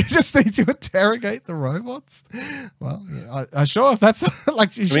 You just need to interrogate the robots. Well, yeah, I sure if that's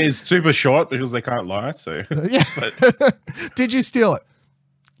like. I mean, it's super short because they can't lie. So yeah. But. Did you steal it?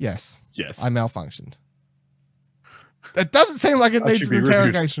 Yes. Yes. I malfunctioned. It doesn't seem like it needs an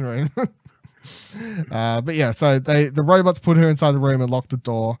interrogation room. But yeah, so the robots put her inside the room and locked the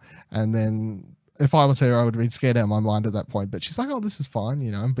door, and then. If I was her, I would have been scared out of my mind at that point. But she's like, oh, this is fine.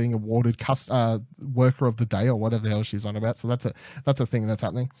 I'm being awarded worker of the day or whatever the hell she's on about. So that's a thing that's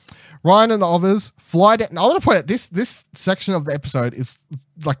happening. Ryan and the others fly down. I want to point out this section of the episode is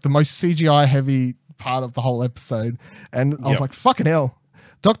like the most CGI heavy part of the whole episode. And I was like, fucking hell.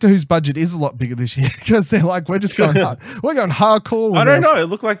 Doctor Who's budget is a lot bigger this year because they're like, we're just going hard. We're going hardcore. I don't know. It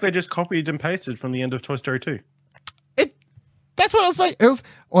looked like they just copied and pasted from the end of Toy Story 2. That's what I was making. It was,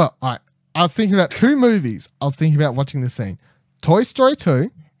 well, all right. I was thinking about 2 movies. I was thinking about watching this scene. Toy Story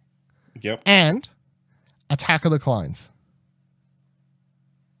 2. Yep. And Attack of the Clones.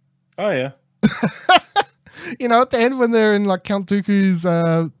 Oh, yeah. At the end when they're in like Count Dooku's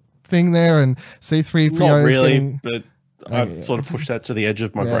thing there and C-3PO Not really, getting... but I've sort of pushed that to the edge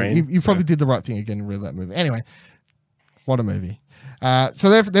of my brain. You probably did the right thing again with that movie. Anyway, what a movie.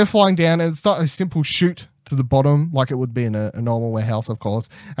 So they're flying down, and it's not a simple shoot to the bottom like it would be in a normal warehouse, of course.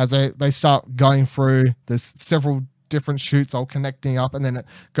 As they start going through, there's several different chutes all connecting up, and then it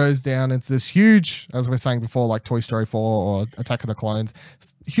goes down into this huge, as we were saying before, like Toy Story 4 or Attack of the Clones,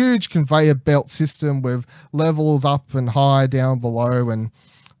 huge conveyor belt system with levels up and high, down below, and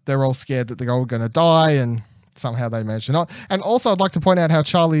they're all scared that they're all going to die, and somehow they manage to not. And also I'd like to point out how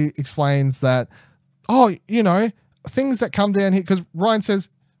Charlie explains that, things that come down here, because Ryan says,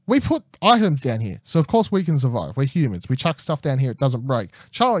 we put items down here, so of course we can survive. We're humans. We chuck stuff down here, it doesn't break.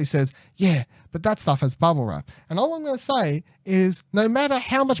 Charlie says, yeah, but that stuff has bubble wrap. And all I'm going to say is, no matter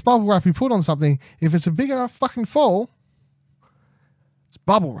how much bubble wrap you put on something, if it's a big enough fucking fall, it's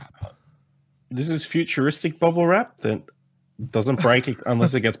bubble wrap. This is futuristic bubble wrap that doesn't break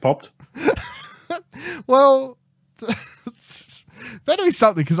unless it gets popped. Well, better be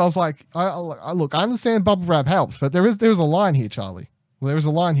something, because I was like, look, I understand bubble wrap helps, but there is a line here, Charlie. Well, there is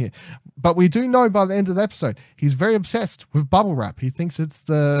a line here. But we do know by the end of the episode, he's very obsessed with bubble wrap. He thinks it's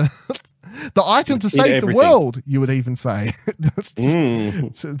the The item to save the world, you would even say,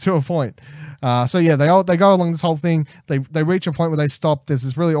 to a point. So yeah, they go along this whole thing. They reach a point where they stop. There's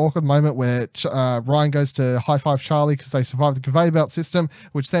this really awkward moment where Ryan goes to high five Charlie because they survived the conveyor belt system,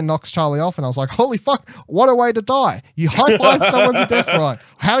 which then knocks Charlie off. And I was like, holy fuck, what a way to die. You high five someone to death, Ryan.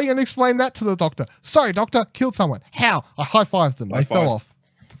 How are you going to explain that to the doctor? Sorry, doctor, killed someone. How? I high fived them. They fell off.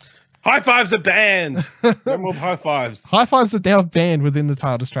 High fives are banned. No more high fives. High fives are now banned within the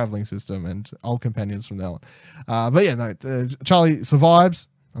TARDIS traveling system and old companions from now on. But yeah, no, Charlie survives,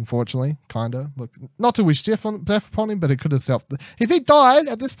 unfortunately, kind of. Look, not to wish death upon him, but it could have self. If he died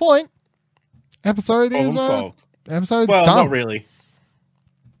at this point, episode is solved. Episode's done. Not really.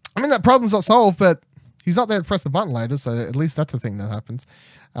 I mean, that problem's not solved, but he's not there to press the button later, so at least that's a thing that happens.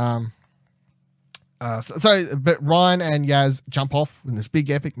 But Ryan and Yaz jump off in this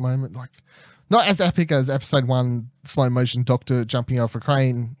big epic moment, like not as epic as episode 1 slow motion Doctor jumping off a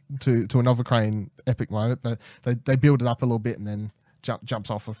crane to another crane epic moment, but they build it up a little bit and then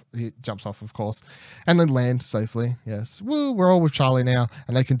jumps off, of course, and then land safely. Yes, woo, we're all with Charlie now,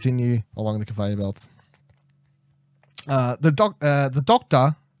 and they continue along the conveyor belts. The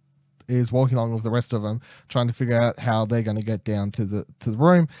Doctor is walking along with the rest of them, trying to figure out how they're going to get down to the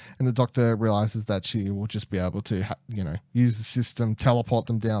room, and the Doctor realizes that she will just be able to, use the system, teleport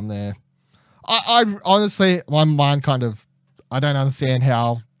them down there. I honestly, my mind kind of, I don't understand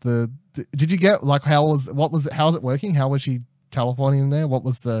how did you get like how is it working? How was she teleporting in there? What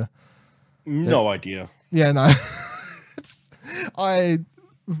was no idea? Yeah, no. I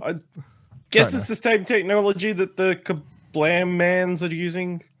guess it's the same technology that the Kerblam mans are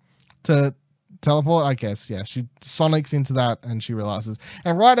using. To teleport, I guess, yeah. She sonics into that and she realizes.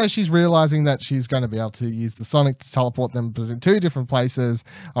 And right as she's realizing that she's going to be able to use the sonic to teleport them but in 2 different places,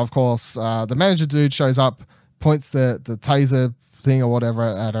 of course, the manager dude shows up, points the taser thing or whatever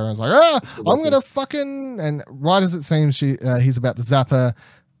at her and is like, I'm going to fucking... And right as it seems he's about to zap her,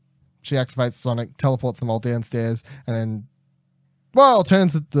 she activates sonic, teleports them all downstairs, and then,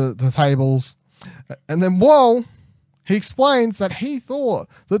 turns the tables. And then, he explains that he thought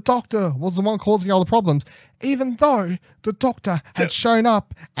the Doctor was the one causing all the problems, even though the Doctor had shown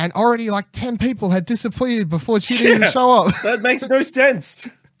up and already like 10 people had disappeared before she didn't even show up. That makes no sense.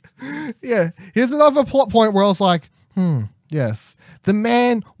 Yeah. Here's another plot point where I was like, yes, the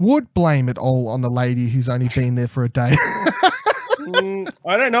man would blame it all on the lady who's only been there for a day.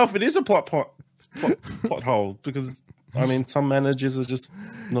 I don't know if it is a plot hole, because, I mean, some managers are just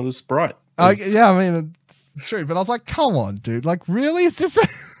not as bright. Yeah, I mean... True, but I was like, come on, dude. Like, really? Is this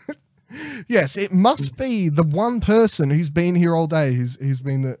Yes, it must be the one person who's been here all day who's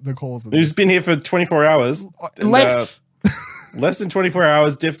been the cause of this. Who's been here for 24 hours. Less. Less than 24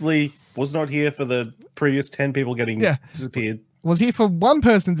 hours, definitely was not here for the previous 10 people getting disappeared. Was here for one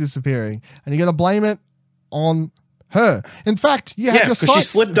person disappearing, and you're going to blame it on her. In fact, you have your sights. She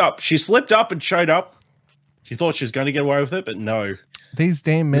slipped up. She slipped up and showed up. She thought she was going to get away with it, but no. These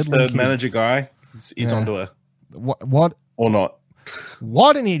damn meddling kids. The manager guy is onto her. What? Or not.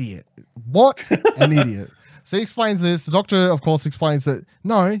 What an idiot. What an idiot. So he explains this. The doctor, of course, explains that,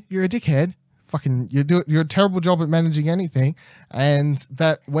 no, you're a dickhead. Fucking, you're a terrible job at managing anything. And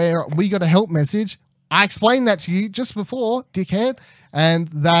that where we got a help message, I explained that to you just before, dickhead. And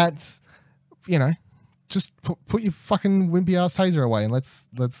that, you know, just put your fucking wimpy ass taser away and let's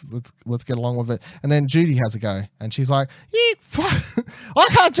get along with it. And then Judy has a go, and she's like, I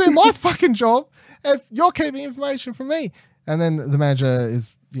can't do my fucking job if you're keeping information from me. And then the manager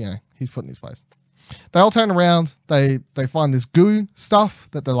is, you know, he's put in his place. They all turn around. They find this goo stuff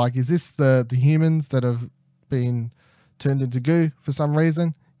that they're like, is this the humans that have been turned into goo for some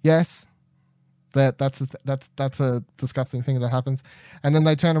reason? Yes. That's a disgusting thing that happens. And then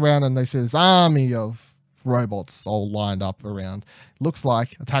they turn around and they see this army of robots all lined up around. Looks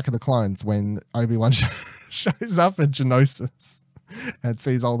like Attack of the Clones when Obi-Wan shows up at Geonosis and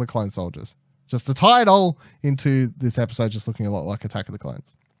sees all the clone soldiers. Just to tie it all into this episode, just looking a lot like Attack of the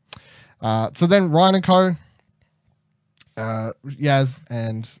Clones. So then Ryan and Co, Yaz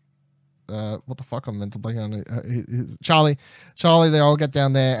and what the fuck, I'm meant to blank on Charlie, they all get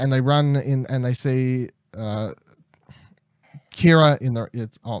down there and they run in and they see Kira in the,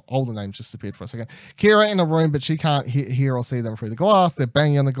 all the names just appeared for a second. Kira in a room, but she can't hear or see them through the glass. They're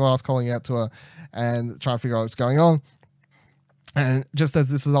banging on the glass, calling out to her and trying to figure out what's going on. And just as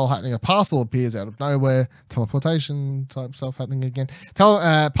this is all happening, a parcel appears out of nowhere. Teleportation type stuff happening again.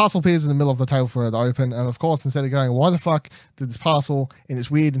 Parcel appears in the middle of the table for her to open. And of course, instead of going, why the fuck did this parcel in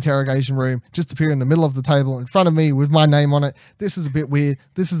this weird interrogation room just appear in the middle of the table in front of me with my name on it? This is a bit weird.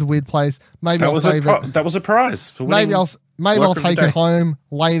 This is a weird place. Maybe I'll save it. That was a prize for winning. maybe I'll take it home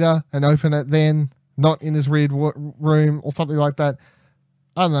later and open it then, not in this weird room or something like that.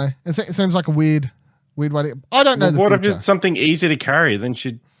 I don't know. It seems like a weird way to... I don't know the What future. if it's something easy to carry? Then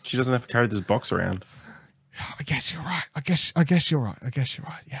she doesn't have to carry this box around. I guess you're right. I guess you're right.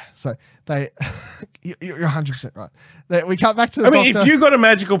 Yeah. So you're 100% right. We cut back to the doctor. If you got a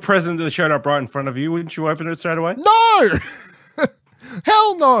magical present that showed up right in front of you, wouldn't you open it straight away? No!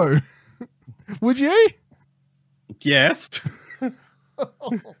 Hell no! Would you? Yes.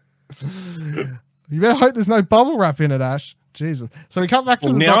 You better hope there's no bubble wrap in it, Ash. Jesus. So we cut back to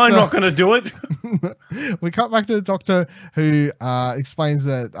the doctor. Now I'm not going to do it. We cut back to the doctor who explains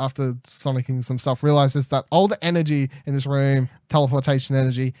that after sonicking some stuff, realizes that all the energy in this room, teleportation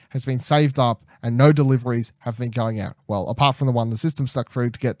energy, has been saved up and no deliveries have been going out. Well, apart from the one the system stuck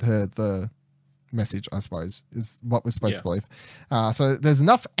through to get her the message, I suppose, is what we're supposed to believe. So there's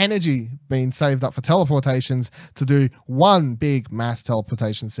enough energy being saved up for teleportations to do one big mass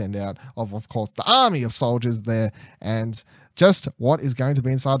teleportation send out of course, the army of soldiers there. And just what is going to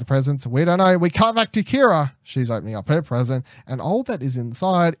be inside the presents, we don't know. We cut back to Kira. She's opening up her present, and all that is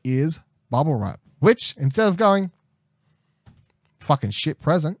inside is bubble wrap, which instead of going, fucking shit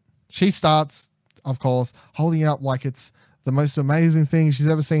present, she starts, of course, holding it up like it's the most amazing thing she's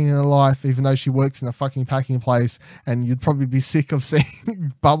ever seen in her life, even though she works in a fucking packing place and you'd probably be sick of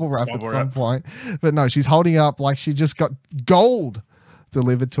seeing bubble wrap at some point. But no, she's holding it up like she just got gold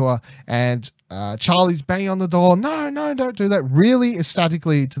delivered to her. And Charlie's banging on the door. No, don't do that. Really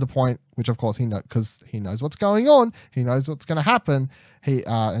ecstatically to the point, which of course he knows, because he knows what's going on. He knows what's going to happen.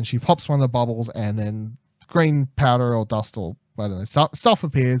 And she pops one of the bubbles and then green powder or dust or I don't know, stuff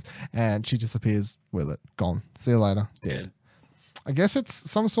appears and she disappears with it. Gone. See you later. Dead. I guess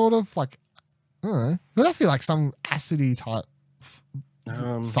it's some sort of like, I don't know. It would have to be like some acidy type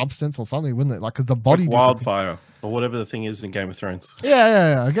substance or something, wouldn't it? Like, because the body like wildfire or whatever the thing is in Game of Thrones.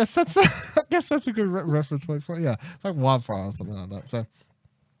 Yeah. I guess that's a good reference point for it. Yeah, it's like wildfire or something like that. So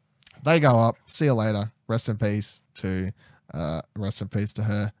they go up. See you later. Rest in peace to her,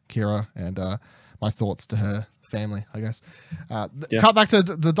 Kira, and my thoughts to her family, I guess. Cut back to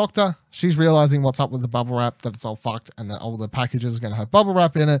the doctor. She's realizing what's up with the bubble wrap, that it's all fucked and that all the packages are going to have bubble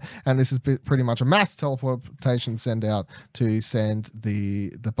wrap in it, and this is pretty much a mass teleportation send out to send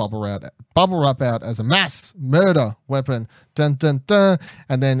the bubble wrap out as a mass murder weapon. Dun dun dun.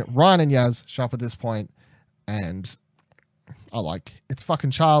 And then Ryan and Yaz show up at this point, and it's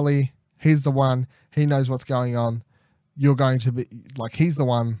fucking Charlie. He's the one. He knows what's going on. You're going to be like, he's the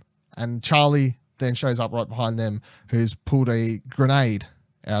one. And Charlie then shows up right behind them, who's pulled a grenade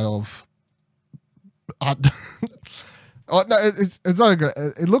out of... oh, no, it's not a grenade.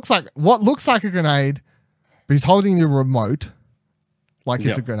 It looks like a grenade, but he's holding the remote like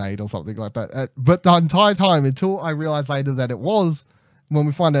it's a grenade or something like that. But the entire time, until I realized later that it was, when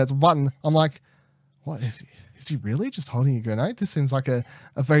we find out it's a button, I'm like, what is he? Is he really just holding a grenade? This seems like a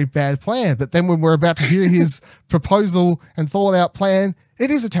very bad plan. But then when we're about to hear his proposal and thought out plan, it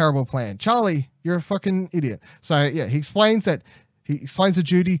is a terrible plan. Charlie, you're a fucking idiot. So yeah, he explains to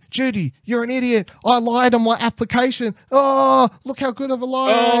Judy, you're an idiot. I lied on my application. Oh, look how good of a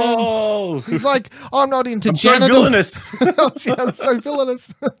liar I am. Oh, he's like, I'm not into janitor. So villainous. Yeah, so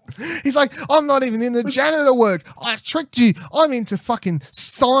villainous. He's like, I'm not even into janitor work. I tricked you. I'm into fucking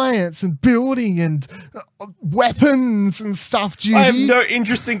science and building and weapons and stuff, Judy. I have no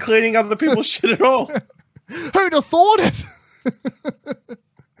interest in cleaning other people's shit at all. Who'd have thought it?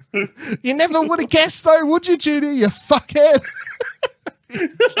 You never would have guessed though, would you, Judy? You fuckhead.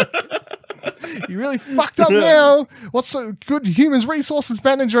 You really fucked up now. What's so good humans resources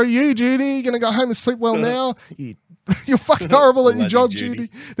manager are you, Judy? You gonna go home and sleep well now? You're fucking horrible at your job, Judy.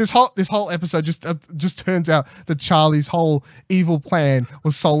 This whole episode just turns out that Charlie's whole evil plan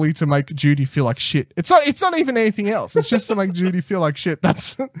was solely to make Judy feel like shit. It's not even anything else. It's just to make Judy feel like shit.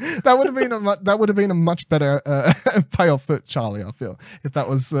 That would have been a much better payoff for Charlie, I feel, if that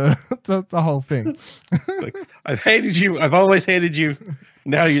was the whole thing. Like, I've hated you. I've always hated you.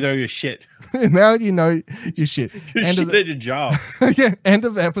 Now you know you're shit. Now you know you're shit. You're shit at your job. Yeah. End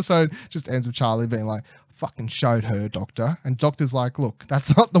of the episode just ends with Charlie being like, fucking showed her, doctor. And doctor's like, look,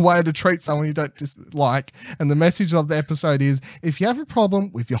 that's not the way to treat someone you don't dislike. And the message of the episode is, if you have a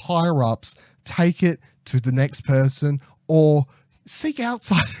problem with your higher ups, take it to the next person or seek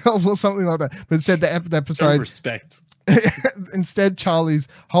outside help or something like that. But instead the episode... respect. Instead, Charlie's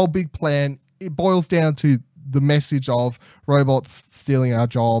whole big plan, it boils down to the message of robots stealing our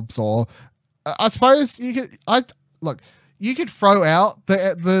jobs, or I suppose you could... you could throw out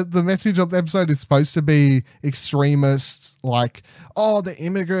the message of the episode is supposed to be extremists, like, oh, the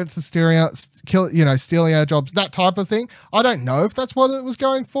immigrants are stealing our jobs, that type of thing. I don't know if that's what it was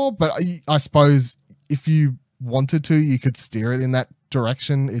going for, but I suppose if you wanted to, you could steer it in that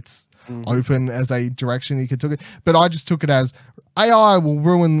direction. It's open as a direction you could take it. But I just took it as AI will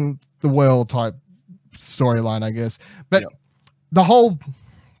ruin the world type storyline, I guess. But the whole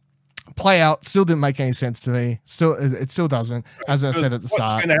play out still didn't make any sense to me. It still doesn't. As I said at the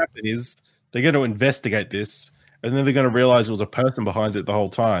start, what's going to happen is they're going to investigate this, and then they're going to realize it was a person behind it the whole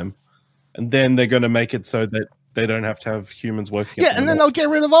time, and then they're going to make it so that they don't have to have humans working. Yeah, and then they'll get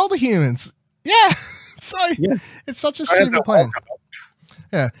rid of all the humans. Yeah, so it's such a stupid plan.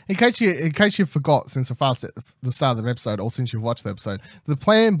 Yeah, in case you forgot, since the start of the episode, or since you've watched the episode, the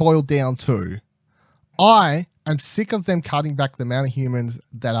plan boiled down to, I am sick of them cutting back the amount of humans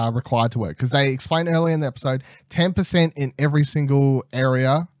that are required to work, because they explained earlier in the episode 10% in every single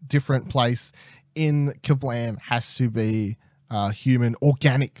area, different place in Kerblam has to be human,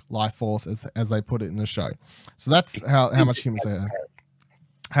 organic life force, as they put it in the show. So that's how much humans are.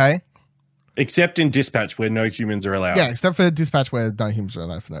 Hey? Except in Dispatch, where no humans are allowed. Yeah, except for Dispatch, where no humans are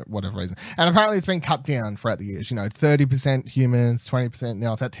allowed for whatever reason. And apparently it's been cut down throughout the years. 30% humans, 20%,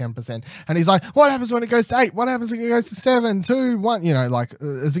 now it's at 10%. And he's like, what happens when it goes to 8? What happens when it goes to 7, 2, 1?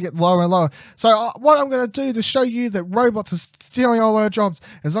 As it gets lower and lower. So what I'm going to do to show you that robots are stealing all our jobs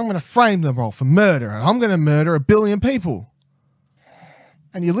is I'm going to frame them all for murder. And I'm going to murder 1 billion people.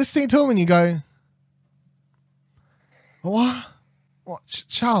 And you're listening to him and you go, what?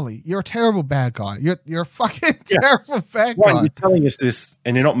 Charlie, you're a terrible bad guy. You're a fucking terrible bad guy. You're telling us this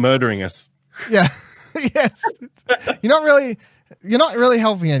and you're not murdering us. Yeah. Yes. You're not really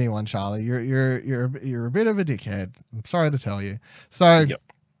helping anyone, Charlie. You're a bit of a dickhead. I'm sorry to tell you. So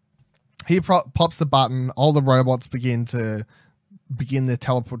he pops the button. All the robots begin the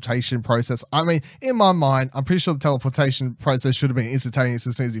teleportation process. I mean, in my mind, I'm pretty sure the teleportation process should have been instantaneous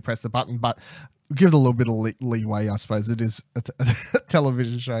as soon as you press the button, but give it a little bit of leeway, I suppose. It is a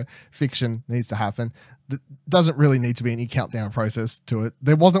television show. Fiction needs to happen. Doesn't really need to be any countdown process to it.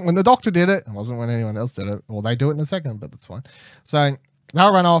 There wasn't when the Doctor did it. It wasn't when anyone else did it. Well, they do it in a second, but that's fine. So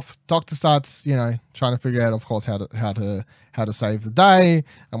they'll run off. Doctor starts, trying to figure out, of course, how to save the day.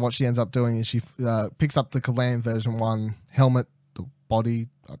 And what she ends up doing is she picks up the Kerblam version 1 helmet, the body,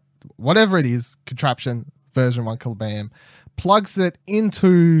 whatever it is, contraption, version 1 Kerblam, plugs it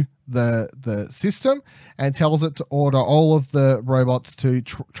into the system and tells it to order all of the robots to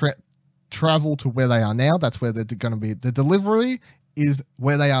travel to where they are now. That's where they're going to be. The delivery is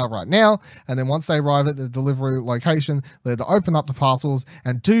where they are right now. And then once they arrive at the delivery location, they're to open up the parcels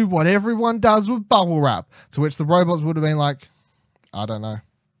and do what everyone does with bubble wrap, to which the robots would have been like, I don't know.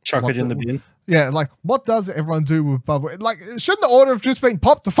 Chuck it in the bin. Yeah, like, what does everyone do with bubble? Like, shouldn't the order have just been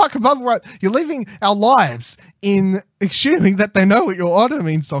pop the fucking bubble wrap? You're leaving our lives in assuming that they know what your order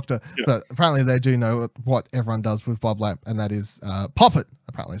means, Doctor. Yeah. But apparently they do know what everyone does with bubble wrap, and that is pop it,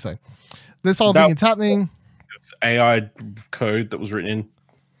 apparently. So this whole thing is happening. AI code that was written in.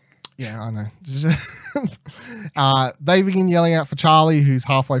 Yeah, I know. They begin yelling out for Charlie, who's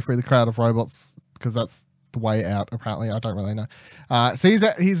halfway through the crowd of robots, because that's the way out, apparently. I don't really know. So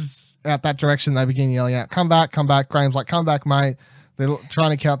he's out that direction. They begin yelling out, come back. Graham's like, come back, mate. They're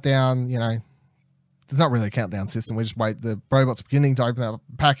trying to count down, there's not really a countdown system. We just wait. The robot's beginning to open up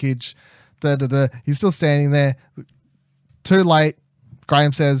a package. He's still standing there. Too late.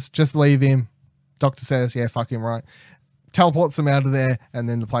 Graham says, just leave him. Doctor says, yeah, fuck him, right. Teleports him out of there, and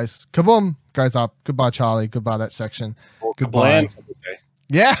then the place, kaboom, goes up. Goodbye, Charlie. Goodbye, that section. Or goodbye.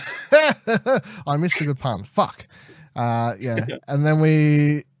 Yeah. I missed a good pun. Fuck. Yeah. And then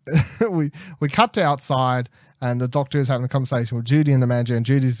we cut to outside, and the Doctor is having a conversation with Judy and the manager, and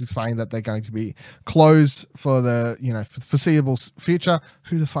Judy's explaining that they're going to be closed for the for the foreseeable future.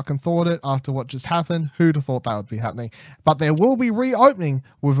 Who'd have fucking thought it after what just happened? Who'd have thought that would be happening? But there will be reopening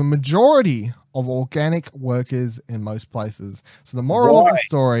with a majority of organic workers in most places. So the moral of the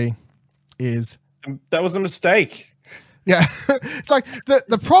story is that was a mistake. Yeah. It's like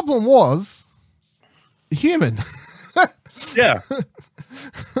the problem was human. Yeah.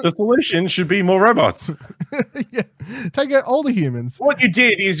 The solution should be more robots. Yeah. Take out all the humans. What you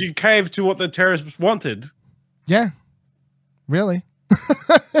did is you caved to what the terrorists wanted. Yeah. Really?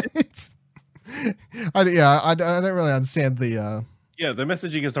 I don't really understand the the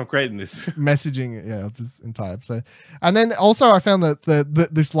messaging is not great in this. Messaging, this entire episode. And then also I found that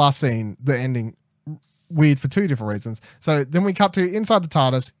this last scene, the ending, weird for two different reasons. So then we cut to inside the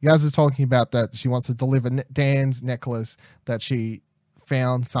TARDIS. Yaz is talking about that she wants to deliver Dan's necklace that she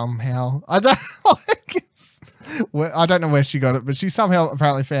found somehow. I don't like Well, I don't know where she got it, but she somehow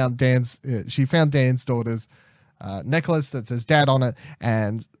apparently found Dan's daughter's necklace that says dad on it,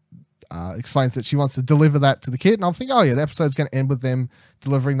 and explains that she wants to deliver that to the kid. And I'm thinking, oh yeah, the episode's going to end with them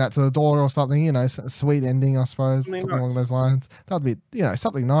delivering that to the daughter or something, you know, sweet ending, I suppose, something along those lines. That'd be, you know,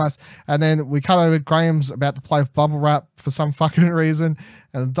 something nice. And then we cut over, Graham's about to play with bubble wrap for some fucking reason,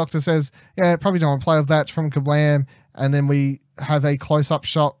 and the doctor says, yeah, probably don't want to play with that, it's from Kerblam. And then we have a close-up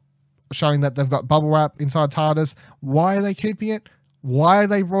shot showing that they've got bubble wrap inside TARDIS. Why are they keeping it? Why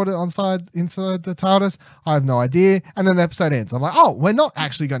they brought it inside the TARDIS, I have no idea. And then the episode ends. I'm like, oh, we're not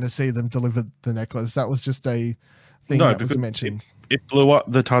actually going to see them deliver the necklace. That was just a thing that was mentioned. It blew up.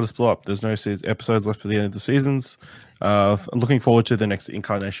 The TARDIS blew up. There's no episodes left for the end of the seasons. I'm looking forward to the next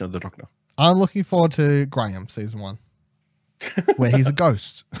incarnation of the Doctor. I'm looking forward to Graham season 1, where he's a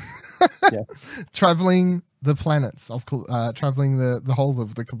ghost, traveling the planets of traveling the whole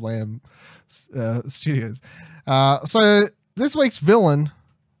of the Kerblam studios. So this week's villain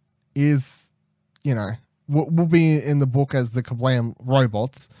is, you know, will be in the book as the Kerblam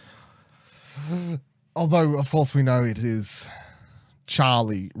robots. Although, of course, we know it is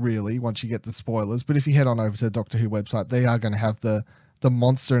Charlie, really, once you get the spoilers. But if you head on over to the Doctor Who website, they are going to have the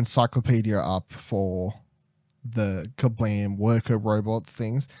monster encyclopedia up for the Kerblam worker robots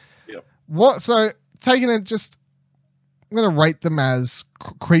things. Yep. So taking it, just I'm going to rate them as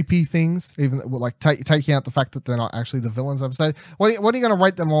creepy things, even like taking out the fact that they're not actually the villains episode. What are you going to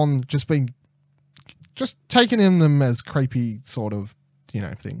rate them on? Just taking in them as creepy sort of, you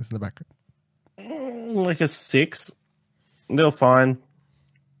know, things in the background. Like a 6. They're fine.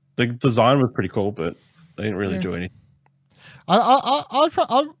 The design was pretty cool, but they didn't really do anything.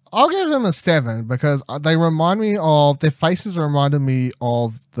 I'll give them a 7 because they remind me of, their faces reminded me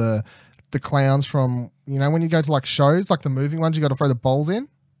of the clowns from, you know, when you go to like shows, like the moving ones, you got to throw the bowls in,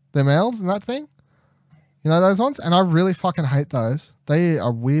 their mouths and that thing. You know those ones? And I really fucking hate those. They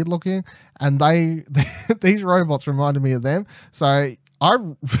are weird looking, and these robots reminded me of them. So I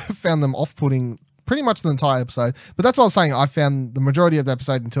found them off-putting pretty much the entire episode. But that's what I was saying. I found the majority of the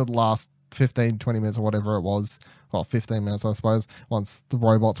episode until the last 15, 20 minutes or whatever it was. Well, 15 minutes, I suppose, once the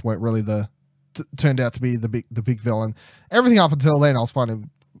robots weren't really turned out to be the big villain. Everything up until then, I was finding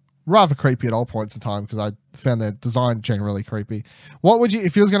rather creepy at all points in time because I found their design generally creepy. What would you,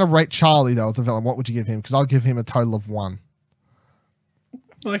 if you was going to rate Charlie though as a villain, what would you give him? Because I'll give him a total of 1.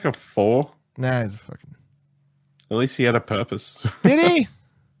 Like a 4. Nah, he's a fucking. At least he had a purpose. Did he?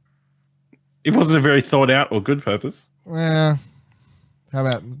 It wasn't a very thought out or good purpose. Yeah. How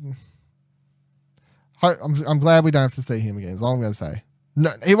about? I'm glad we don't have to see him again. Is all I'm going to say. No,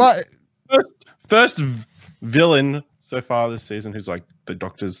 he was first villain so far this season who's like the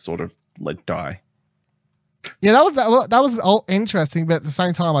Doctor's sort of let die. Yeah, that was all interesting, but at the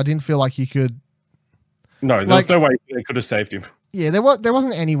same time, I didn't feel like you could. No, there's no way they could have saved him. Yeah, there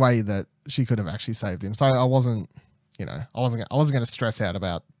wasn't any way that she could have actually saved him. So I wasn't, you know, I wasn't going to stress out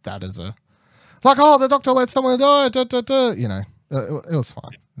about that as a like, oh, the Doctor let someone die. You know, it was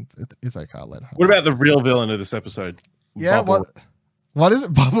fine. It's okay. I'll let her. What about the real villain of this episode? Yeah, what is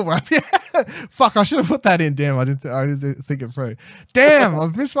it? Bubble wrap? Yeah. Fuck, I should have put that in. Damn, I didn't think it through. Damn,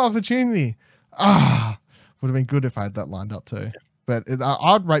 I've missed my opportunity. Would have been good if I had that lined up too. But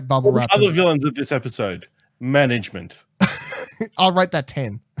I'd rate Bubble Wrap. Other villains of this episode, management. I'll rate that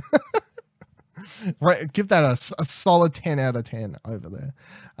 10. Right, give that a solid 10 out of 10 over there.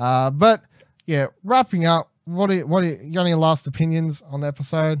 But yeah, wrapping up. What are you got any last opinions on the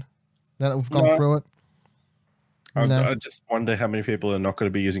episode now that we've gone through it? I just wonder how many people are not going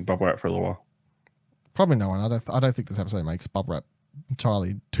to be using Bubble Wrap for a little while. Probably no one. I don't think this episode makes Bubble Wrap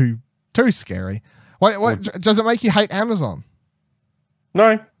Charlie too scary. What does it make you hate Amazon?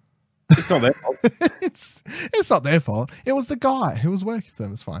 No, it's not their fault. it's not their fault. It was the guy who was working for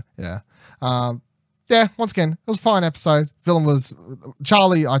them. It's fine. Yeah. Yeah. Once again, it was a fine episode. Villain was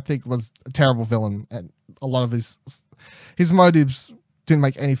Charlie. I think was a terrible villain, and a lot of his motives didn't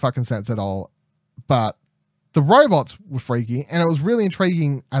make any fucking sense at all. But the robots were freaky, and it was really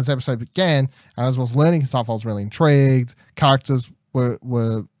intriguing as the episode began. And as I was learning stuff, I was really intrigued. Characters were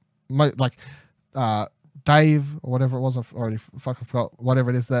like Dave or whatever it was. I already fucking forgot.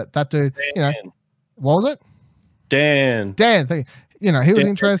 Whatever it is that dude. Dan. You know, what was it? Dan. You know, he was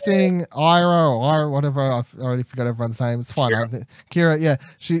interesting. Ira, whatever. I already forgot everyone's name. It's fine. Kira, yeah,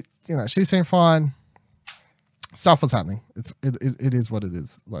 she seemed fine. Stuff was happening. It is what it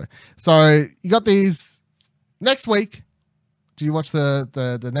is. So you got these. Next week, do you watch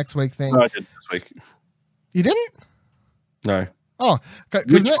the next week thing? No, I did this week. You didn't? No. Oh,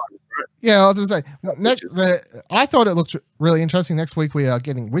 yeah, I was going to say. I thought it looked really interesting. Next week we are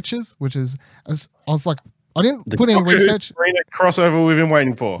getting Witches, which is, I was like, I didn't The put any Doctor Who research. Arena crossover we've been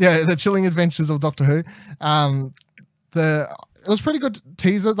waiting for. Yeah, the Chilling Adventures of Doctor Who. It was pretty good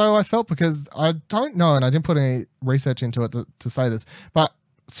teaser though, I felt, because I don't know, and I didn't put any research into it to say this, but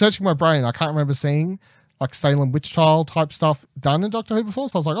searching my brain, I can't remember seeing like Salem witch trial type stuff done in Doctor Who before.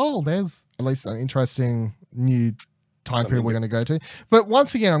 So I was like, oh, there's at least an interesting new time period we're going to go to. But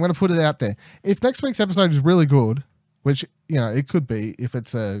once again, I'm going to put it out there. If next week's episode is really good, which, you know, it could be if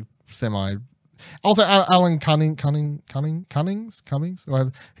it's a semi. Also, Alan Cummings,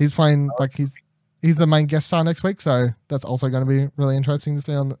 whatever, he's playing, like, he's the main guest star next week. So that's also going to be really interesting to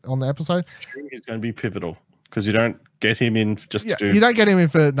see on the episode. He's going to be pivotal because you don't get him in just to do. You don't get him in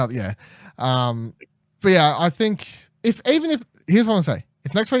for nothing. Yeah. But yeah, I think if here's what I'm saying.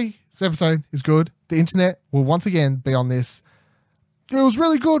 If next week's episode is good, the internet will once again be on this. It was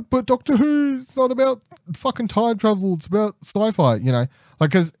really good, but Doctor Who, it's not about fucking time travel. It's about sci-fi, you know? Like,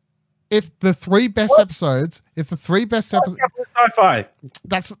 because if the three best episodes, sci-fi.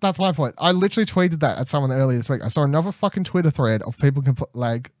 That's my point. I literally tweeted that at someone earlier this week. I saw another fucking Twitter thread of people can put,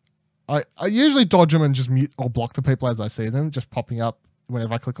 like, I usually dodge them and just mute or block the people as I see them, just popping up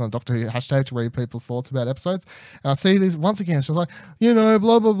whenever I click on the Doctor Who hashtag to read people's thoughts about episodes. And I see these once again, it's just like, you know,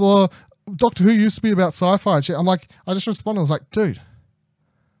 blah, blah, blah. Doctor Who used to be about sci-fi and shit. I'm like, I just responded. I was like, dude,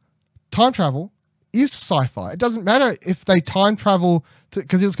 time travel is sci-fi. It doesn't matter if they time travel to,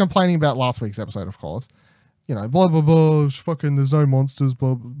 because he was complaining about last week's episode, of course. You know, blah, blah, blah. Fucking, there's no monsters,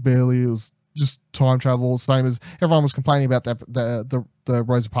 blah, barely. It was just time travel, same as everyone was complaining about the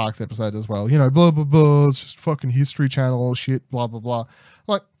Rosa Parks episode as well. You know, blah, blah, blah. It's just fucking History Channel shit, blah, blah, blah.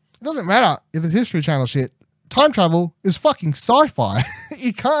 Like, it doesn't matter if it's History Channel shit. Time travel is fucking sci-fi.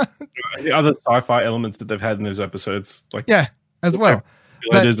 You can't. The other sci-fi elements that they've had in those episodes, like as well.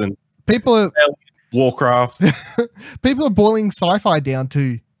 It isn't. People are Warcraft. People are boiling sci-fi down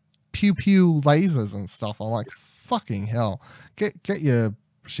to pew pew lasers and stuff. I'm like, fucking hell. Get your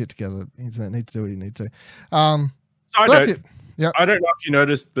shit together. Internet need to do what you need to. That's it. Yeah. I don't know if you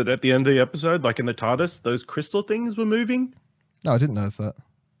noticed, but at the end of the episode, like in the TARDIS, those crystal things were moving. No, I didn't notice that.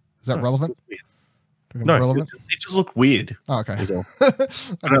 Is that relevant? No, relevant? It just looked weird. Oh, okay. I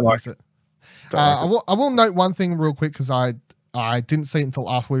don't like it. I will note one thing real quick, because I didn't see it until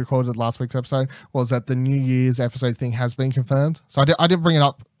after we recorded last week's episode, was that the New Year's episode thing has been confirmed. So I didn't bring it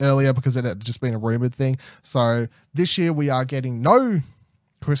up earlier because it had just been a rumored thing. So this year we are getting no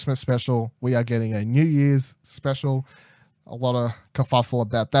Christmas special. We are getting a New Year's special. A lot of kerfuffle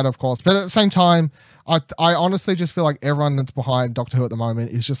about that, of course. But at the same time, I honestly just feel like everyone that's behind Doctor Who at the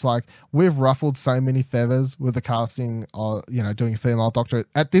moment is just like, we've ruffled so many feathers with the casting of, you know, doing a female Doctor.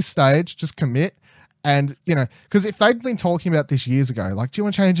 At this stage, just commit. And, you know, because if they'd been talking about this years ago, like, do you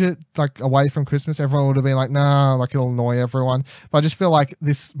want to change it, like, away from Christmas? Everyone would have been like, nah, like, it'll annoy everyone. But I just feel like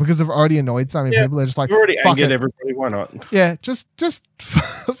this, because they've already annoyed so many people, they're just like, you already angered everybody, why not? Yeah, just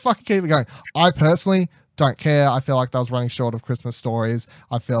fucking keep it going. I personally don't care. I feel like that was running short of Christmas stories.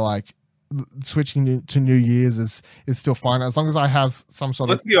 I feel like switching to New Year's is still fine, as long as I have some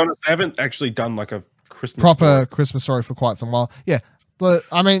sort of. Let's be honest, I haven't actually done like a proper Christmas story for quite some while. Yeah. But,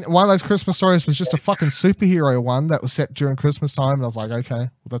 I mean, one of those Christmas stories was just a fucking superhero one that was set during Christmas time. And I was like, okay,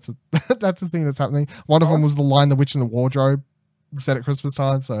 well, that's a thing that's happening. One of them was The Lion, the Witch, and the Wardrobe set at Christmas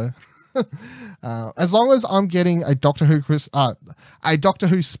time. So as long as I'm getting a Doctor Who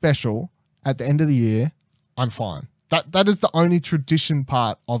special at the end of the year, I'm fine. That is the only tradition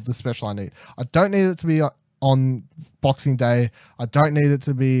part of the special I need. I don't need it to be on Boxing Day. I don't need it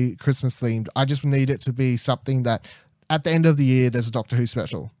to be Christmas themed. I just need it to be something that at the end of the year, there's a Doctor Who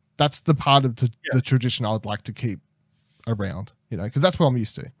special. That's the part of the tradition I would like to keep around, you know, because that's what I'm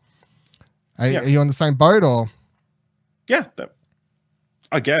used to. Are you on the same boat, or? Yeah,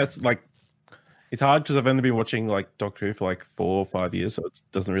 I guess. Like, it's hard because I've only been watching like Doctor Who for like 4 or 5 years, so it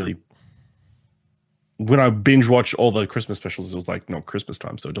doesn't really. When I binge watch all the Christmas specials, it was like not Christmas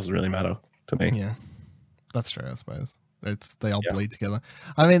time, so it doesn't really matter to me. Yeah, that's true, I suppose. They all bleed together.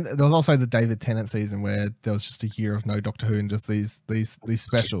 I mean, there was also the David Tennant season where there was just a year of no Doctor Who and just these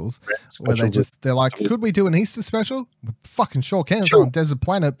specials where they're like, could we do an Easter special? Fucking sure can. It's on Desert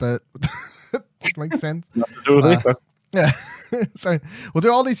Planet, but it makes sense. Nothing to do with Easter. Yeah. So we'll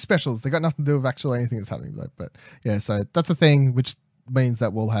do all these specials. They got nothing to do with actually anything that's happening though. But yeah, so that's a thing, which means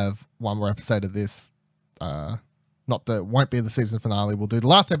that we'll have one more episode of this. Won't be the season finale. We'll do the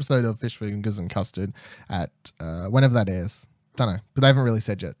last episode of Fish Fingers and Custard at whenever that airs. Don't know, but they haven't really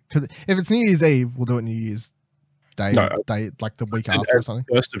said yet. If it's New Year's Eve, we'll do it New Year's Day, like the week after or something.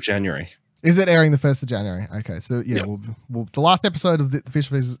 1st of January. Is it airing the 1st of January? Okay, so yeah, the last episode of the Fish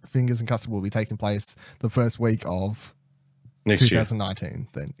Fingers and Custard will be taking place the first week of next year. 2019,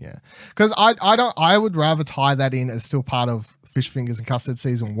 then yeah. Because I would rather tie that in as still part of Fish Fingers and Custard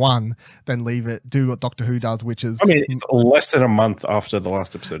season 1 than leave it, do what Doctor Who does, which is... I mean, it's less than a month after the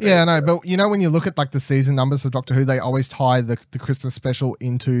last episode. Yeah, no, but you know, when you look at like the season numbers of Doctor Who, they always tie the Christmas special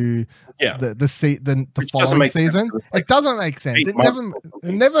into the following season. It doesn't make sense. It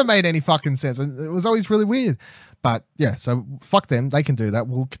never made any fucking sense. And it was always really weird. But yeah, so fuck them. They can do that.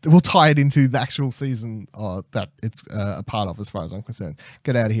 We'll tie it into the actual season that it's a part of, as far as I'm concerned.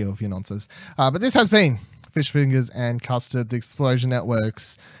 Get out of here with your nonsense. But this has been Fish Fingers and Custard, the Explosion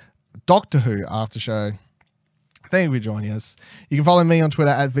Network's Doctor Who After Show. Thank you for joining us. You can follow me on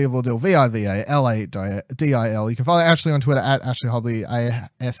Twitter at Vivaldil, VIVALADIL. You can follow Ashley on Twitter at Ashley Hobley,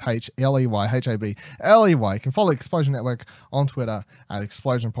 ASHLEYHABLEY. You can follow Explosion Network on Twitter at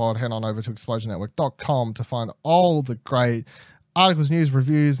Explosion Pod. Head on over to explosionnetwork.com to find all the great articles, news,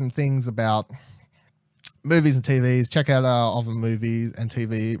 reviews, and things about movies and TVs. Check out our other movies and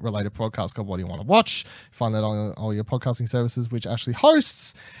TV related podcast called What Do You Want to Watch? Find that on all your podcasting services, which Ashley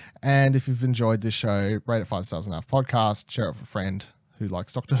hosts. And if you've enjoyed this show, rate it 5 stars on our podcast, share it with a friend who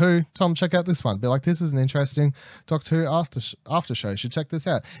likes Doctor Who. Tell them check out this one. Be like, this is an interesting Doctor Who after show. You should check this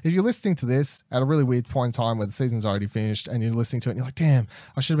out. If you're listening to this at a really weird point in time where the season's already finished and you're listening to it and you're like, damn,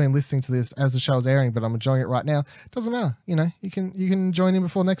 I should have been listening to this as the show's airing, but I'm enjoying it right now. It doesn't matter. You know, you can join in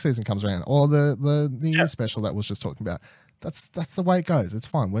before next season comes around, or the New Year's special that was just talking about. That's the way it goes. It's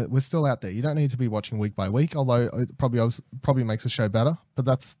fine. We're still out there. You don't need to be watching week by week, although it probably makes the show better. But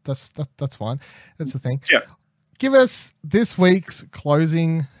that's fine. That's the thing. Yeah. Give us this week's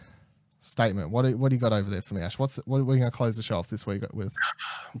closing statement. What do you got over there for me, Ash? What are we going to close the show off this week with?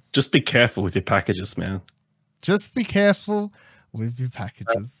 Just be careful with your packages, man. Just be careful with your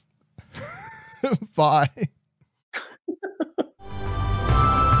packages. Bye.